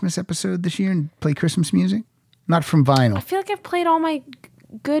do a Christmas episode this year and play Christmas music? Not from vinyl. I feel like I've played all my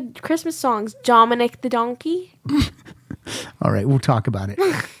good Christmas songs. Dominic the Donkey. All right, we'll talk about it.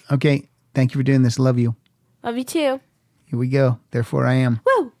 Okay, thank you for doing this. Love you. Love you too. Here we go. Therefore I Am.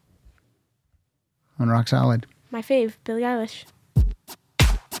 Woo! On Rock Solid. My fave, Billie Eilish.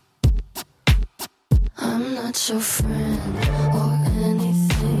 I'm not your friend or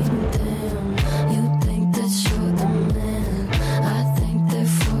anything, damn. You think that you're the man. I think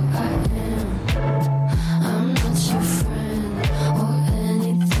therefore I am. I'm not your friend or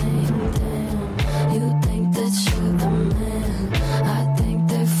anything, damn. You think that you're the man. I think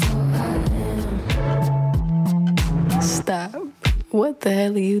therefore I am. Stop. What the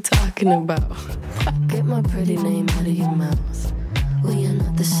hell are you talking about? Get my pretty name out of your mouth. We are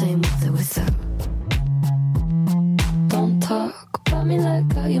not the same with or without. Don't talk about me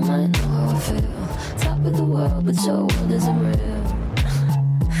like how you might know how I feel. Top of the world, but your world isn't real.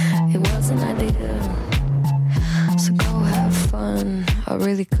 It wasn't ideal. So go have fun. I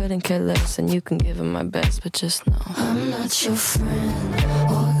really couldn't care less, and you can give it my best, but just know I'm not your friend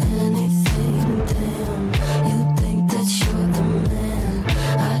or anything, damn. You think that you're the man.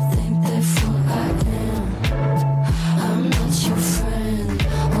 I think therefore I am. I'm not your friend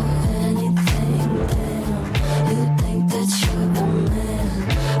or anything, damn. You think that you're the man.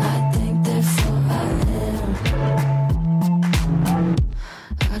 I think therefore I am.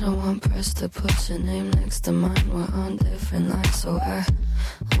 I don't want press to put your name next to mine. We're on different lines, so I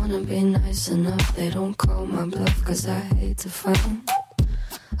wanna be nice enough. They don't call my bluff, cause I hate to find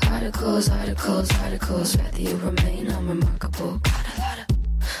articles. Rather you remain unremarkable. Got a lot of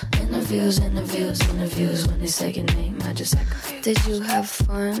interviews. When they say your name, I just act confused. Did you have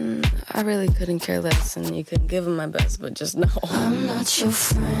fun? I really couldn't care less, and you couldn't give them my best, but just know I'm not your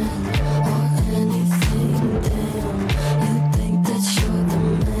friend or anything, damn. You think that you're the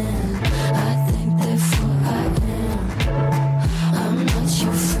man. I think therefore I am. I'm not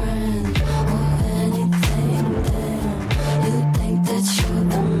your friend or anything, damn. You think that you're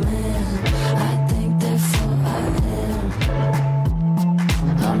the man. I think therefore I am.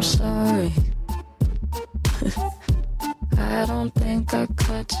 I'm sorry. I don't think I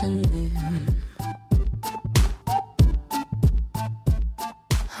caught your name.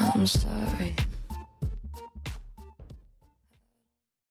 I'm sorry.